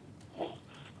moment.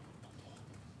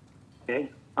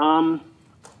 Okay.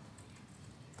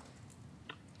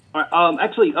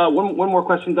 Actually, one more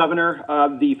question, Governor.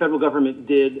 The federal government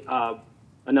did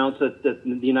announce that the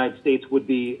United States would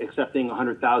be accepting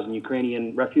 100,000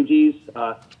 Ukrainian refugees.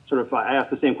 I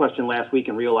asked the same question last week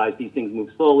and realized these things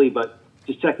move slowly, but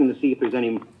just checking to see if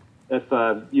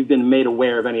you've been made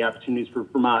aware of any opportunities for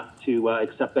Vermont to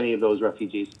accept any of those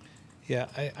refugees. Yeah,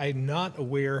 I'm not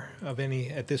aware of any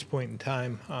at this point in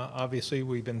time. Obviously,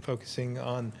 we've been focusing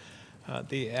on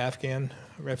the Afghan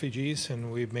refugees,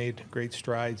 and we've made great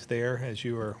strides there, as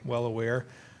you are well aware.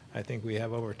 I think we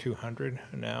have over 200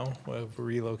 now who have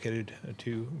relocated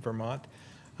to Vermont,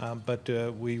 but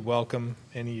we welcome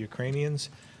any Ukrainians.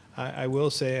 I will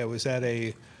say I was at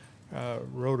a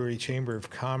Rotary Chamber of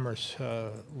Commerce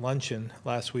luncheon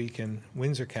last week in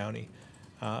Windsor County,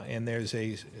 and there's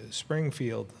a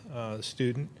Springfield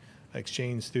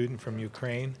exchange student from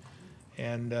Ukraine,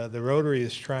 and the Rotary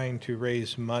is trying to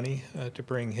raise money to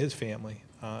bring his family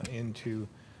into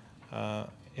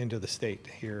the state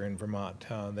here in Vermont.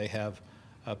 They have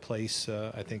a place,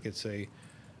 I think it's a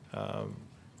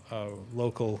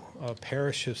local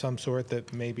parish of some sort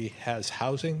that maybe has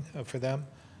housing for them,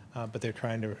 but they're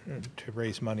trying to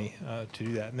raise money to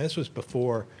do that. And this was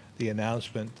before the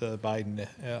announcement, the Biden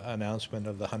announcement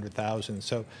of the 100,000.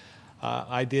 So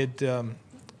I did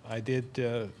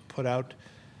put out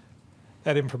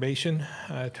that information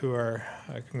to our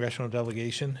congressional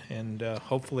delegation, and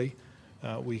hopefully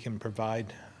we can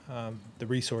provide the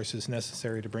resources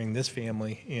necessary to bring this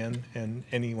family in and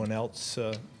anyone else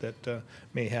that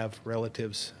may have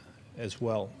relatives as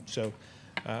well. So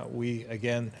we,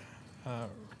 again,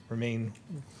 remain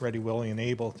ready, willing, and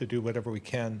able to do whatever we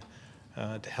can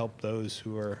to help those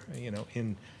who are,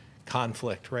 in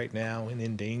conflict right now and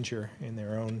in danger in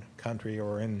their own country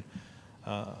or in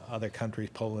other countries,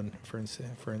 Poland, for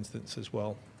instance, as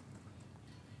well.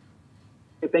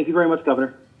 Okay, thank you very much,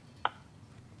 Governor.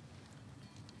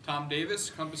 Tom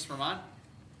Davis, Compass Vermont.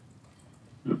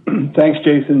 Thanks,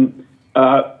 Jason.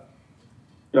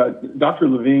 Dr.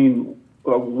 Levine,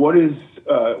 what is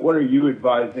what are you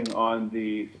advising on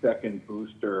the second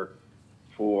booster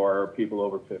for people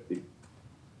over 50?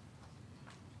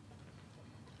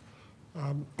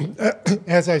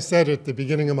 As I said at the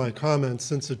beginning of my comments,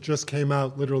 since it just came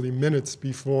out literally minutes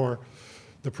before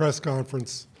the press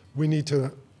conference, we need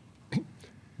to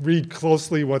read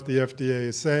closely what the FDA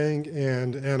is saying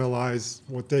and analyze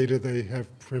what data they have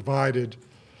provided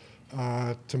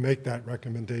to make that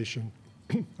recommendation.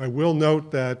 I will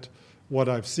note that what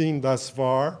I've seen thus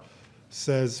far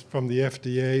says from the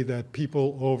FDA that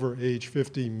people over age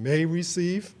 50 may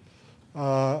receive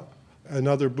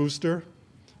another booster,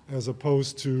 as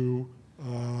opposed to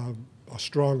a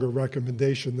stronger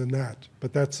recommendation than that.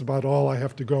 But that's about all I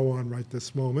have to go on right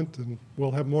this moment, and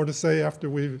we'll have more to say after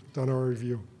we've done our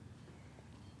review.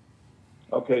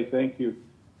 Okay, thank you.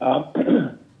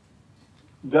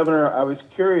 Governor, I was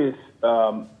curious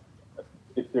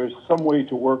if there's some way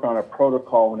to work on a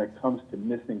protocol when it comes to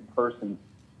missing persons.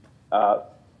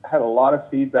 Had a lot of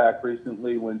feedback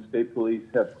recently when state police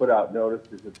have put out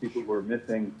notices of people who are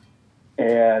missing,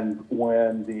 and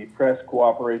when the press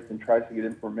cooperates and tries to get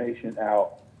information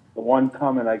out, the one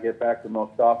comment I get back the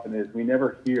most often is we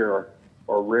never hear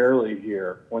or rarely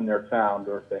hear when they're found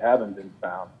or if they haven't been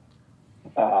found,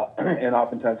 and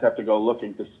oftentimes have to go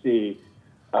looking to see.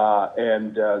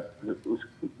 It was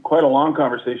quite a long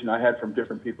conversation I had from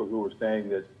different people who were saying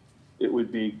that it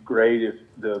would be great if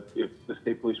the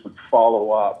state police would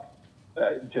follow up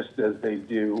just as they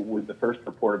do with the first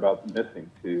report about the missing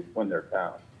to when they're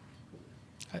found.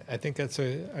 I think that's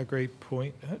a great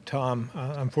point, Tom.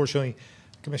 Unfortunately,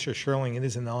 Commissioner Sherling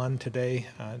isn't on today,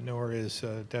 nor is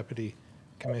Deputy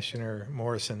Commissioner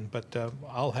Morrison, but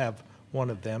I'll have one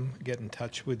of them get in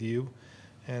touch with you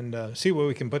and see what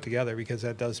we can put together, because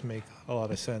that does make a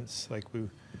lot of sense. Like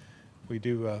we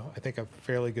do, I think, a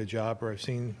fairly good job, or I've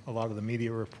seen a lot of the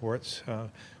media reports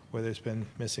where there's been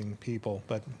missing people,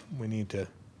 but we need to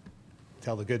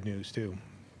tell the good news too.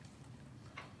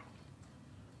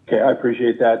 Okay, I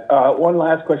appreciate that. One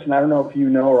last question. I don't know if you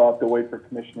know, or I'll have to wait for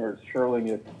Commissioner Sherling.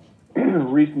 If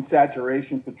recent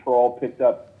saturation patrol picked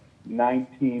up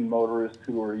 19 motorists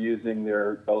who were using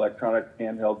their electronic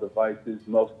handheld devices.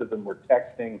 Most of them were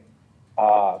texting.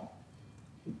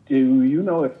 Do you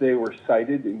know if they were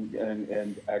cited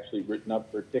and actually written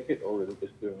up for a ticket, or were they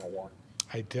just doing a warrant?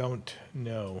 I don't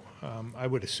know. I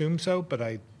would assume so, but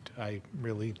I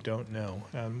really don't know.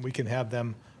 We can have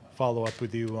them follow up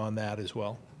with you on that as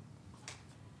well.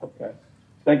 Okay.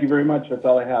 Thank you very much. That's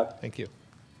all I have. Thank you.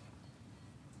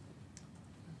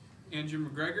 Andrew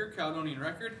McGregor, Caledonian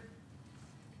Record.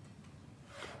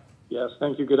 Yes,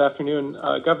 thank you. Good afternoon.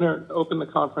 Governor opened the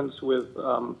conference with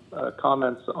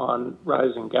comments on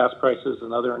rising gas prices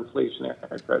and other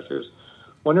inflationary pressures.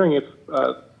 Wondering if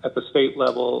at the state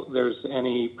level there's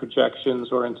any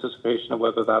projections or anticipation of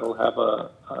whether that'll have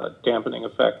a dampening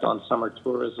effect on summer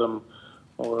tourism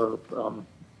or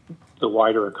the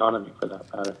wider economy for that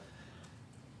matter.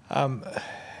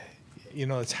 You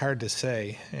know, it's hard to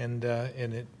say, and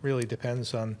it really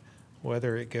depends on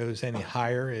whether it goes any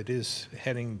higher. It is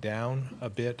heading down a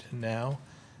bit now.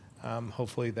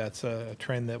 Hopefully that's a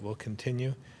trend that will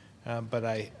continue. But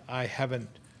I haven't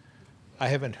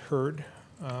heard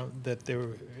that there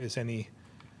is any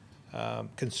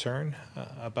concern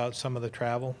about some of the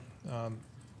travel.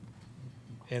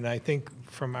 And I think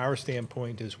from our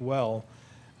standpoint as well,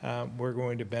 we're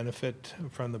going to benefit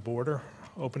from the border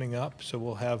opening up, so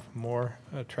we'll have more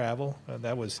travel.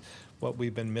 That was what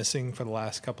we've been missing for the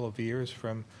last couple of years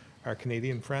from our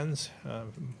Canadian friends,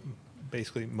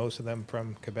 basically most of them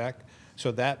from Quebec.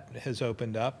 So that has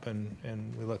opened up,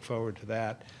 and we look forward to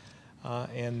that.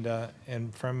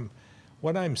 And from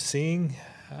what I'm seeing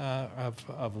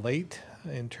of late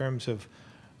in terms of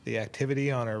the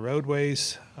activity on our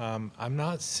roadways, I'm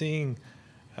not seeing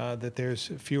that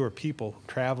there's fewer people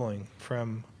traveling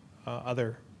from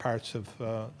other parts of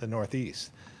the Northeast.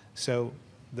 So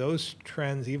those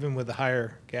trends, even with the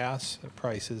higher gas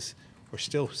prices, we're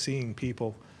still seeing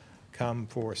people come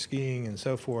for skiing and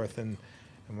so forth, and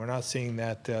we're not seeing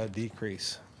that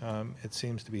decrease. It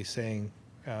seems to be staying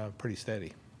pretty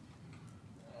steady.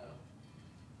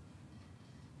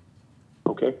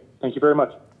 Okay, thank you very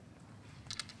much.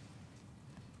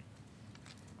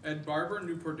 Ed Barber,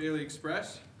 Newport Daily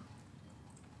Express.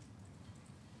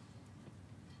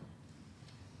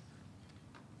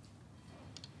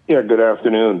 Yeah, good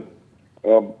afternoon.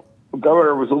 Governor,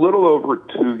 it was a little over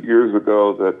 2 years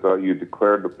ago that you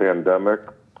declared the pandemic.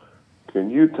 Can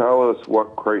you tell us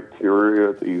what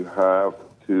criteria that you have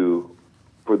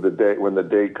for the day when the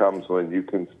day comes when you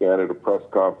can stand at a press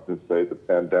conference and say the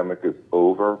pandemic is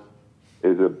over?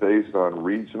 Is it based on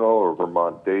regional or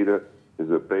Vermont data? Is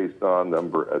it based on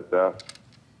number of deaths?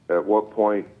 At what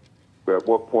point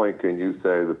can you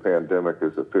say the pandemic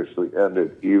is officially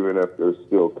ended, even if there's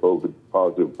still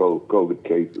positive COVID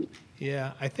cases?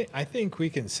 Yeah, I think we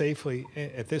can safely,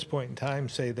 at this point in time,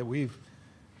 say that we've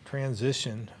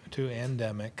transitioned to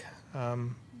endemic.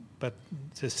 But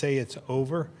to say it's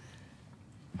over,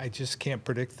 I just can't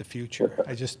predict the future.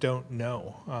 I just don't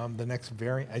know. The next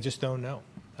variant, I just don't know.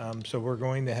 So we're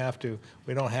going to have to,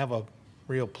 we don't have a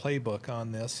real playbook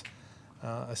on this,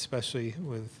 especially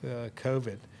with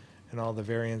COVID and all the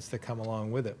variants that come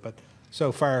along with it. But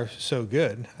so far, so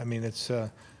good. I mean, this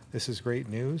is great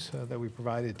news that we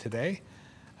provided today.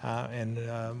 And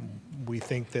we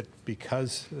think that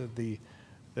because the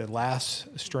last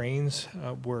strains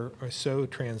are so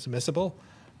transmissible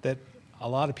that a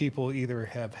lot of people either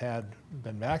have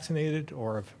been vaccinated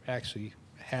or have actually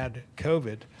had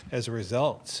COVID as a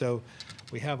result. So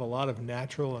we have a lot of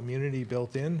natural immunity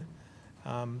built in.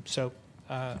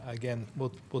 Again,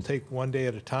 we'll take one day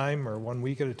at a time, or 1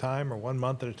 week at a time, or 1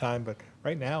 month at a time. But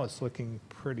right now it's looking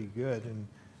pretty good. And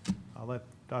I'll let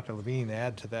Dr. Levine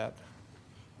add to that.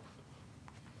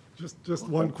 Just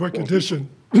one quick addition.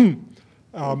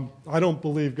 I don't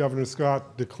believe Governor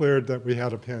Scott declared that we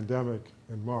had a pandemic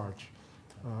in March.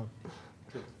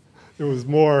 It was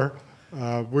more,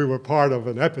 we were part of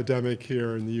an epidemic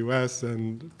here in the U.S.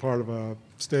 and part of a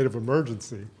state of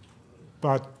emergency.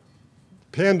 But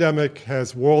pandemic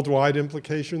has worldwide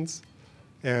implications,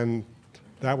 and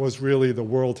that was really the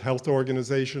World Health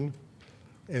Organization.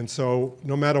 And so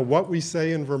no matter what we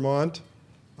say in Vermont,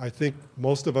 I think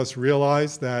most of us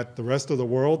realize that the rest of the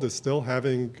world is still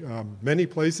having many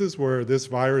places where this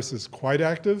virus is quite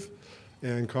active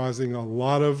and causing a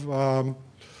lot of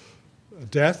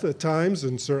death at times,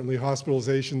 and certainly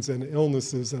hospitalizations and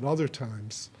illnesses at other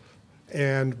times.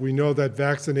 And we know that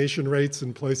vaccination rates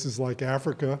in places like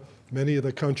Africa, many of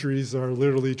the countries are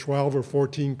literally 12 or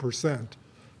 14%.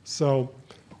 So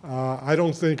I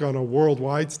don't think on a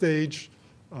worldwide stage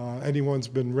anyone's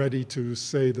been ready to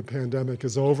say the pandemic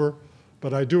is over.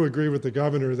 But I do agree with the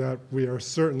governor that we are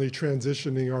certainly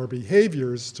transitioning our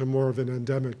behaviors to more of an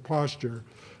endemic posture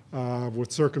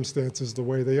with circumstances the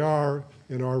way they are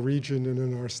in our region and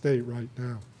in our state right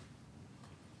now.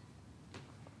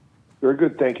 Very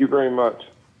good. Thank you very much.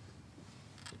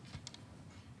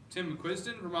 Tim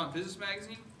McQuiston, Vermont Business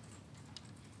Magazine.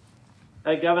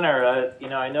 Hi, Governor.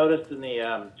 I noticed in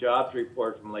the jobs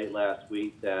report from late last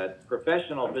week that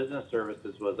professional business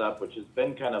services was up, which has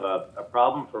been kind of a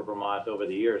problem for Vermont over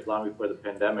the years, long before the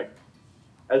pandemic.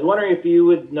 I was wondering if you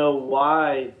would know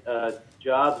why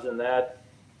jobs in that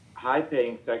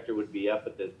high-paying sector would be up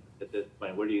at this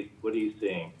point. What are you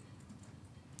seeing?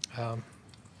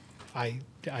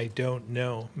 I don't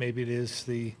know. Maybe it is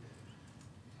the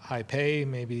high pay.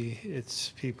 Maybe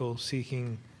it's people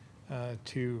seeking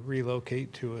to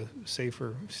relocate to a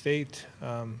safer state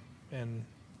and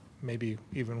maybe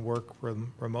even work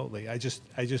remotely. I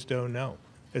just don't know.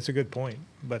 It's a good point,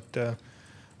 but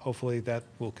hopefully that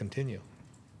will continue.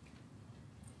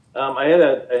 I had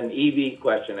an EV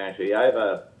question, actually. I have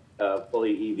a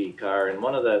fully EV car, and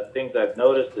one of the things I've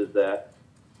noticed is that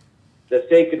the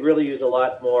state could really use a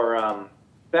lot more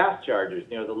fast chargers,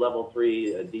 the level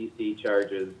 3 DC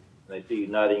chargers. And I see you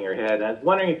nodding your head. And I was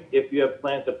wondering if you have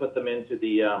plans to put them into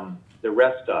the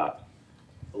rest stops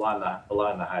along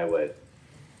the highways.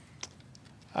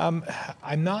 I'm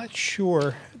not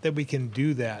sure that we can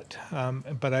do that,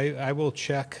 but I will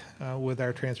check with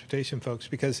our transportation folks,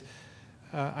 because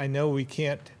I know we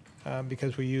can't,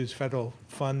 because we use federal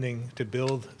funding to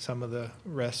build some of the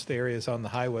rest areas on the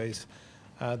highways,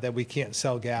 that we can't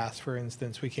sell gas, for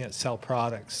instance. We can't sell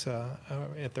products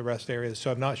at the rest areas.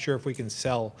 So I'm not sure if we can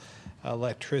sell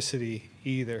electricity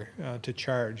either to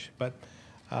charge, but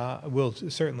we'll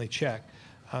certainly check.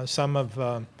 Some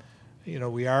of,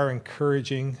 we are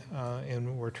encouraging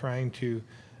and we're trying to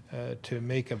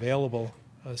make available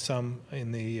some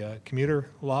in the commuter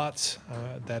lots.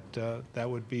 That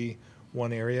would be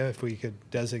one area, if we could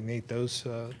designate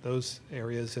those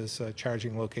areas as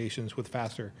charging locations with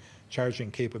faster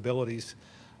charging capabilities,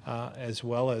 as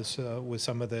well as with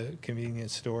some of the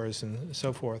convenience stores and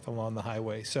so forth along the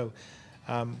highway. So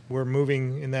we're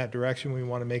moving in that direction. We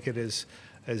want to make it as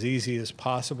easy as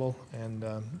possible,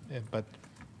 but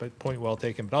point well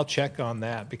taken. But I'll check on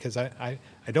that, because I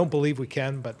don't believe we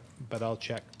can, but I'll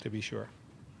check to be sure.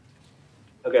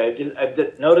 Okay,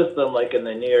 I've noticed them like in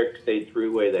the New York State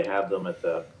Thruway. They have them at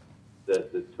the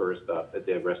tourist stop, at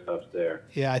the rest stops there.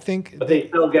 Yeah, I think. But they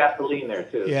sell gasoline there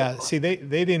too. Yeah, see, they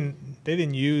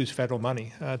didn't use federal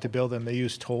money to build them. They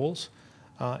used tolls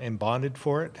and bonded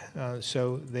for it.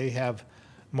 So they have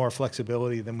more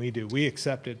flexibility than we do. We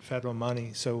accepted federal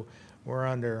money, so we're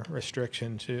under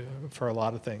restriction for a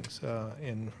lot of things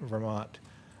in Vermont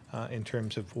in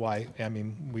terms of why. I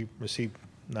mean, we received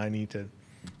 90 to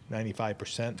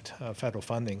 95% federal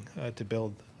funding to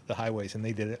build the highways, and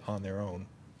they did it on their own.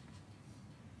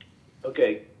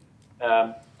 Okay.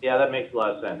 Yeah, that makes a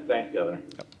lot of sense. Thanks, Governor.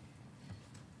 Yep.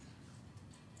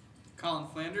 Colin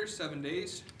Flanders, 7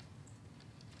 days.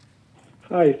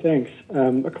 Hi, thanks.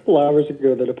 A couple hours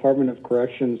ago, the Department of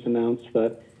Corrections announced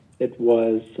that it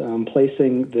was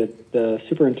placing the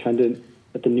superintendent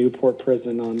at the Newport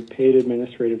prison on paid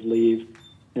administrative leave,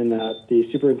 and that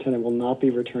the superintendent will not be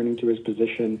returning to his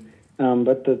position.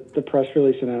 But the press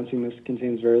release announcing this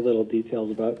contains very little details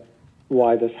about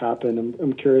why this happened.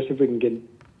 I'm curious if we can get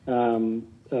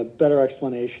a better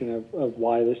explanation of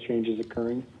why this change is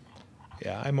occurring.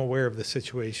 Yeah, I'm aware of the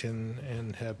situation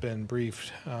and have been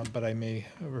briefed, but I may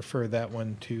refer that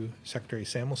one to Secretary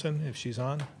Samuelson if she's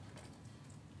on.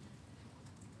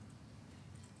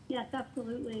 Yes,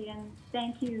 absolutely, and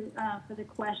thank you for the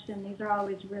question. These are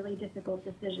always really difficult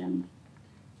decisions.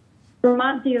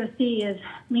 Vermont DOC is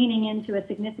leaning into a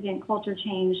significant culture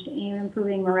change to aim at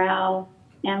improving morale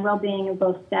and well-being of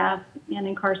both staff and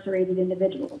incarcerated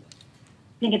individuals.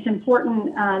 I think it's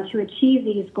important to achieve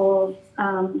these goals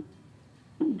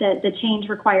that the change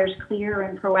requires clear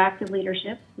and proactive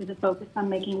leadership with a focus on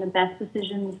making the best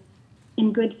decisions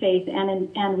in good faith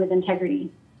and with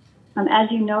integrity.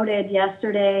 As you noted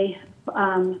yesterday,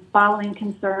 following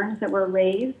concerns that were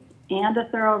raised and a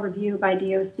thorough review by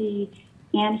DOC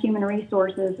and Human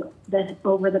Resources that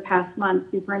over the past month,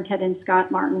 Superintendent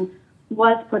Scott Martin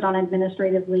was put on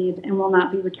administrative leave and will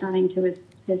not be returning to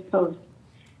his post.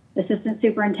 Assistant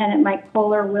Superintendent Mike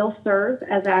Kohler will serve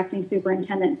as acting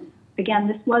superintendent. Again,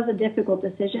 this was a difficult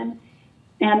decision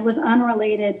and was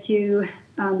unrelated to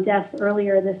deaths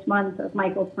earlier this month of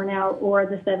Michael Purnell or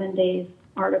the 7 Days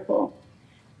article.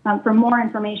 For more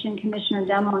information, Commissioner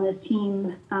Demo and his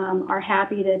team are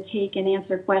happy to take and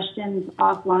answer questions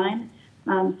offline.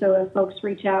 So if folks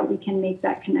reach out, we can make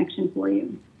that connection for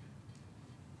you.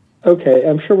 Okay,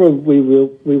 I'm sure we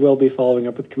will be following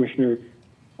up with Commissioner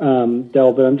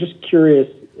Dell, but I'm just curious,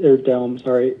 or Dell, I'm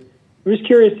sorry. I'm just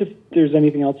curious if there's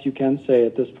anything else you can say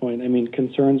at this point. I mean,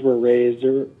 concerns were raised,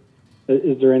 or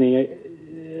is there any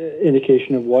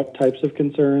indication of what types of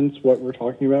concerns, what we're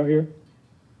talking about here?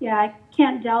 Yeah, I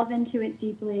can't delve into it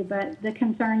deeply, but the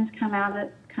concerns come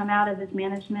out of his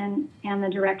management and the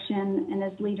direction and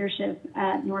his leadership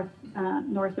at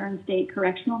Northern State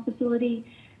Correctional Facility.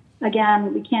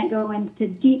 Again, we can't go into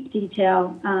deep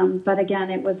detail, but again,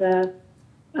 it was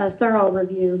a thorough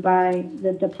review by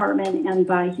the department and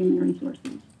by Human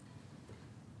Resources.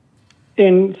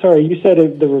 And sorry, you said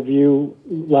the review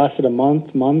lasted a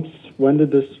month, months. When did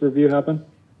this review happen?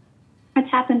 It's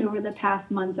happened over the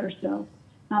past month or so.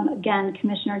 Again,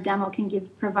 Commissioner Demo can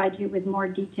provide you with more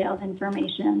detailed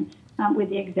information with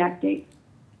the exact date.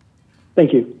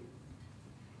 Thank you.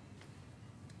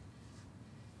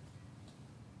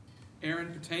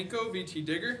 Aaron Patenko, VT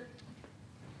Digger.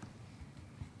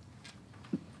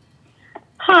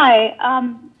 Hi,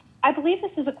 I believe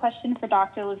this is a question for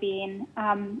Dr. Levine.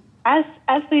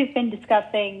 As we've been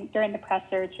discussing during the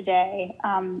presser today,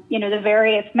 the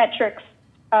various metrics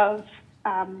of,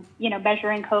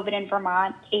 measuring COVID in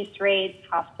Vermont, case rates,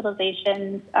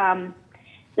 hospitalizations,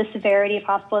 the severity of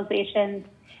hospitalizations.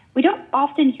 We don't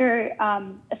often hear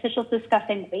officials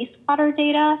discussing wastewater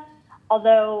data,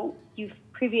 although you've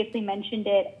previously mentioned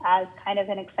it as kind of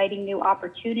an exciting new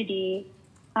opportunity.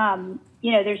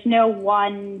 There's no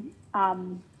one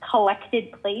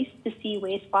collected place to see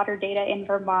wastewater data in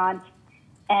Vermont,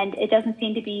 and it doesn't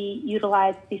seem to be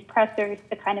utilized, these pressers,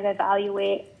 to kind of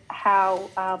evaluate how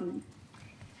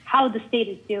the state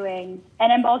is doing.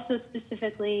 And I'm also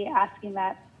specifically asking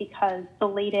that because the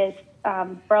latest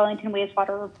Burlington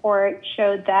wastewater report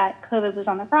showed that COVID was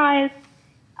on the rise,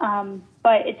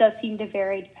 but it does seem to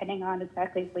vary depending on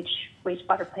exactly which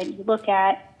wastewater plant you look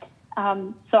at.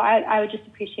 So I would just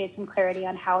appreciate some clarity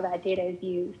on how that data is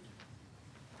used.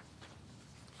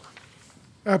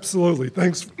 Absolutely.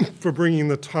 Thanks for bringing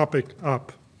the topic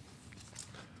up.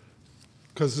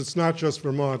 Because it's not just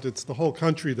Vermont, it's the whole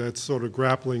country that's sort of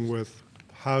grappling with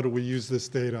how do we use this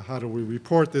data, how do we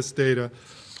report this data,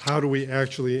 how do we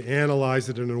actually analyze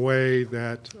it in a way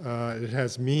that it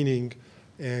has meaning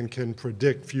and can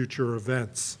predict future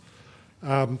events.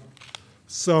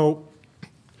 So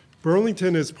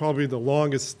Burlington is probably the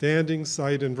longest standing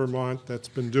site in Vermont that's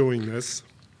been doing this,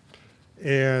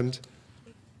 and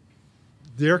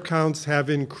their counts have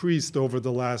increased over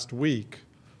the last week,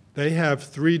 They have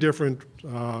three different,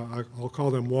 I'll call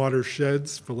them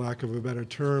watersheds, for lack of a better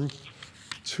term.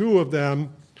 Two of them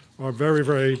are very,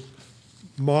 very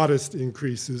modest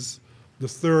increases. The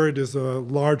third is a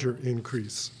larger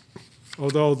increase,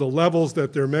 although the levels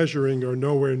that they're measuring are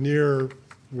nowhere near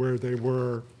where they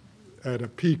were at a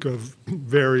peak of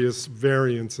various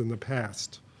variants in the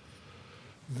past.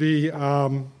 The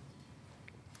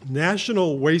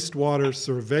National Wastewater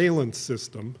Surveillance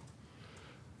System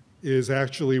is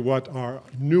actually what our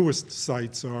newest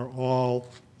sites are all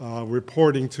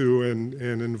reporting to and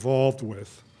involved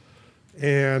with.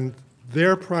 And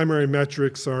their primary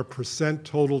metrics are percent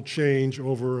total change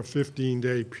over a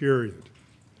 15-day period.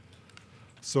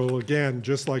 So again,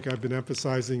 just like I've been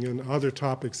emphasizing in other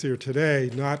topics here today,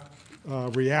 not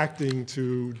reacting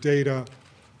to data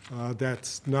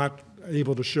that's not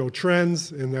able to show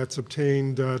trends and that's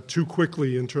obtained too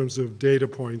quickly in terms of data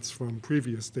points from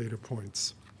previous data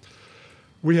points.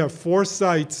 We have 4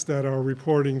 sites that are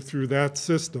reporting through that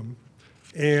system,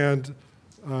 and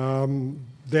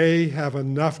they have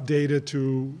enough data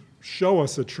to show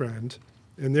us a trend,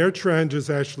 and their trend is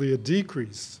actually a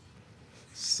decrease.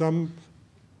 Some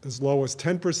as low as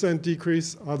 10%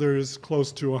 decrease, others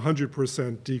close to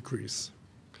 100% decrease.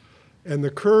 And the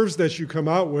curves that you come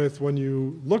out with when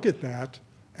you look at that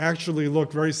actually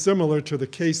look very similar to the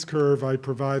case curve I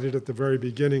provided at the very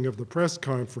beginning of the press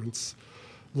conference,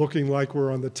 looking like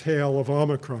we're on the tail of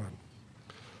Omicron.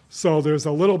 So there's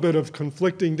a little bit of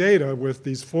conflicting data with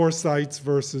these 4 sites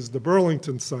versus the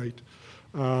Burlington site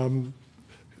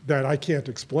that I can't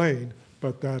explain,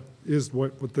 but that is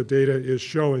what the data is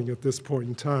showing at this point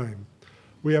in time.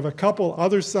 We have a couple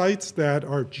other sites that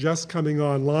are just coming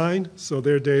online, so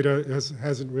their data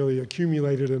hasn't really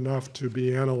accumulated enough to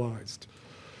be analyzed.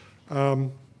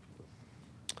 And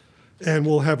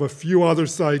we'll have a few other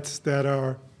sites that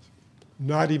are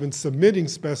not even submitting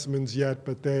specimens yet,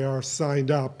 but they are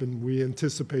signed up, and we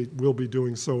anticipate we'll be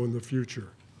doing so in the future.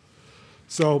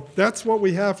 So that's what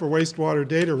we have for wastewater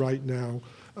data right now.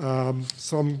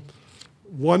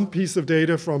 One piece of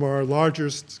data from our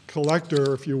largest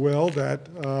collector, if you will, that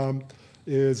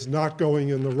is not going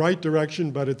in the right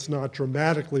direction, but it's not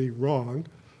dramatically wrong,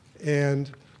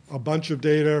 and a bunch of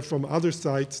data from other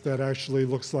sites that actually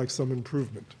looks like some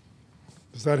improvement.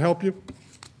 Does that help you?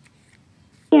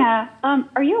 Yeah.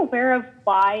 Are you aware of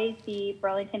why the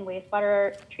Burlington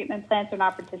wastewater treatment plants are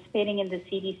not participating in the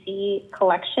CDC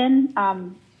collection?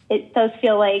 It does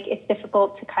feel like it's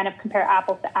difficult to kind of compare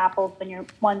apples to apples when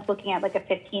one's looking at like a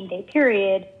 15-day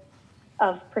period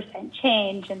of percent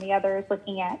change and the other is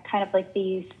looking at kind of like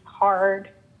these hard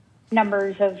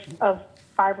numbers of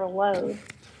viral load.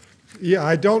 Yeah,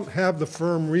 I don't have the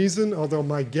firm reason, although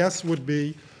my guess would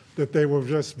be that they were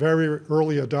just very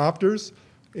early adopters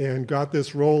and got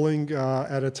this rolling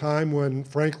at a time when,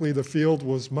 frankly, the field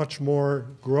was much more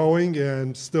growing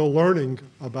and still learning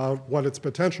about what its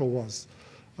potential was.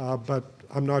 But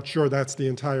I'm not sure that's the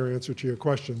entire answer to your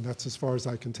question. That's as far as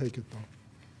I can take it,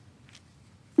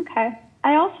 though. Okay.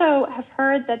 I also have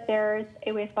heard that there's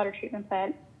a wastewater treatment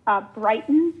plant,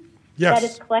 Brighton, yes, that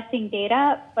is collecting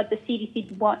data, but the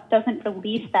CDC doesn't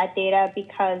release that data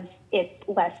because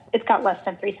it's got less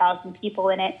than 3,000 people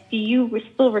in it. Do you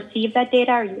still receive that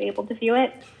data? Are you able to view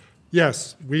it?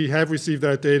 Yes, we have received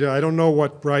that data. I don't know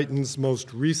what Brighton's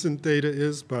most recent data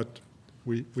is, but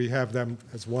we have them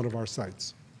as one of our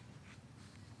sites.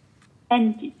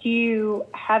 And do you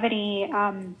have any,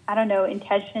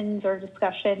 intentions or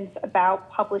discussions about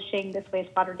publishing this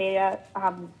wastewater data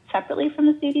separately from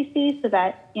the CDC so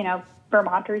that,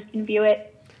 Vermonters can view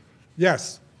it?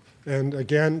 Yes. And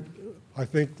again, I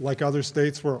think like other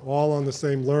states, we're all on the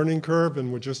same learning curve,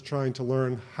 and we're just trying to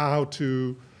learn how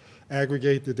to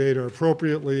aggregate the data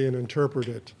appropriately and interpret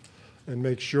it and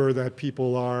make sure that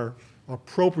people are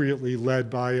appropriately led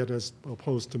by it as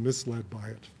opposed to misled by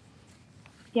it.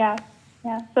 Yeah.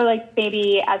 Yeah, so like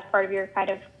maybe as part of your kind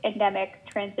of endemic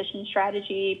transition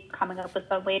strategy, coming up with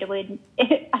some way to,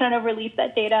 release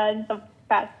that data in some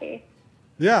capacity.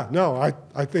 Yeah, no,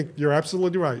 I think you're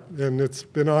absolutely right, and it's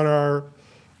been on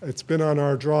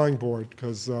our drawing board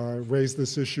because I raised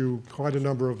this issue quite a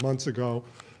number of months ago,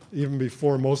 even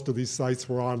before most of these sites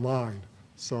were online.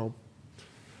 So,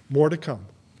 more to come.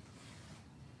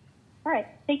 All right,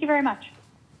 thank you very much.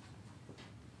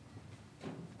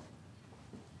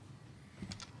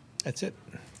 That's it.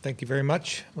 Thank you very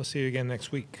much. We'll see you again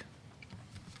next week.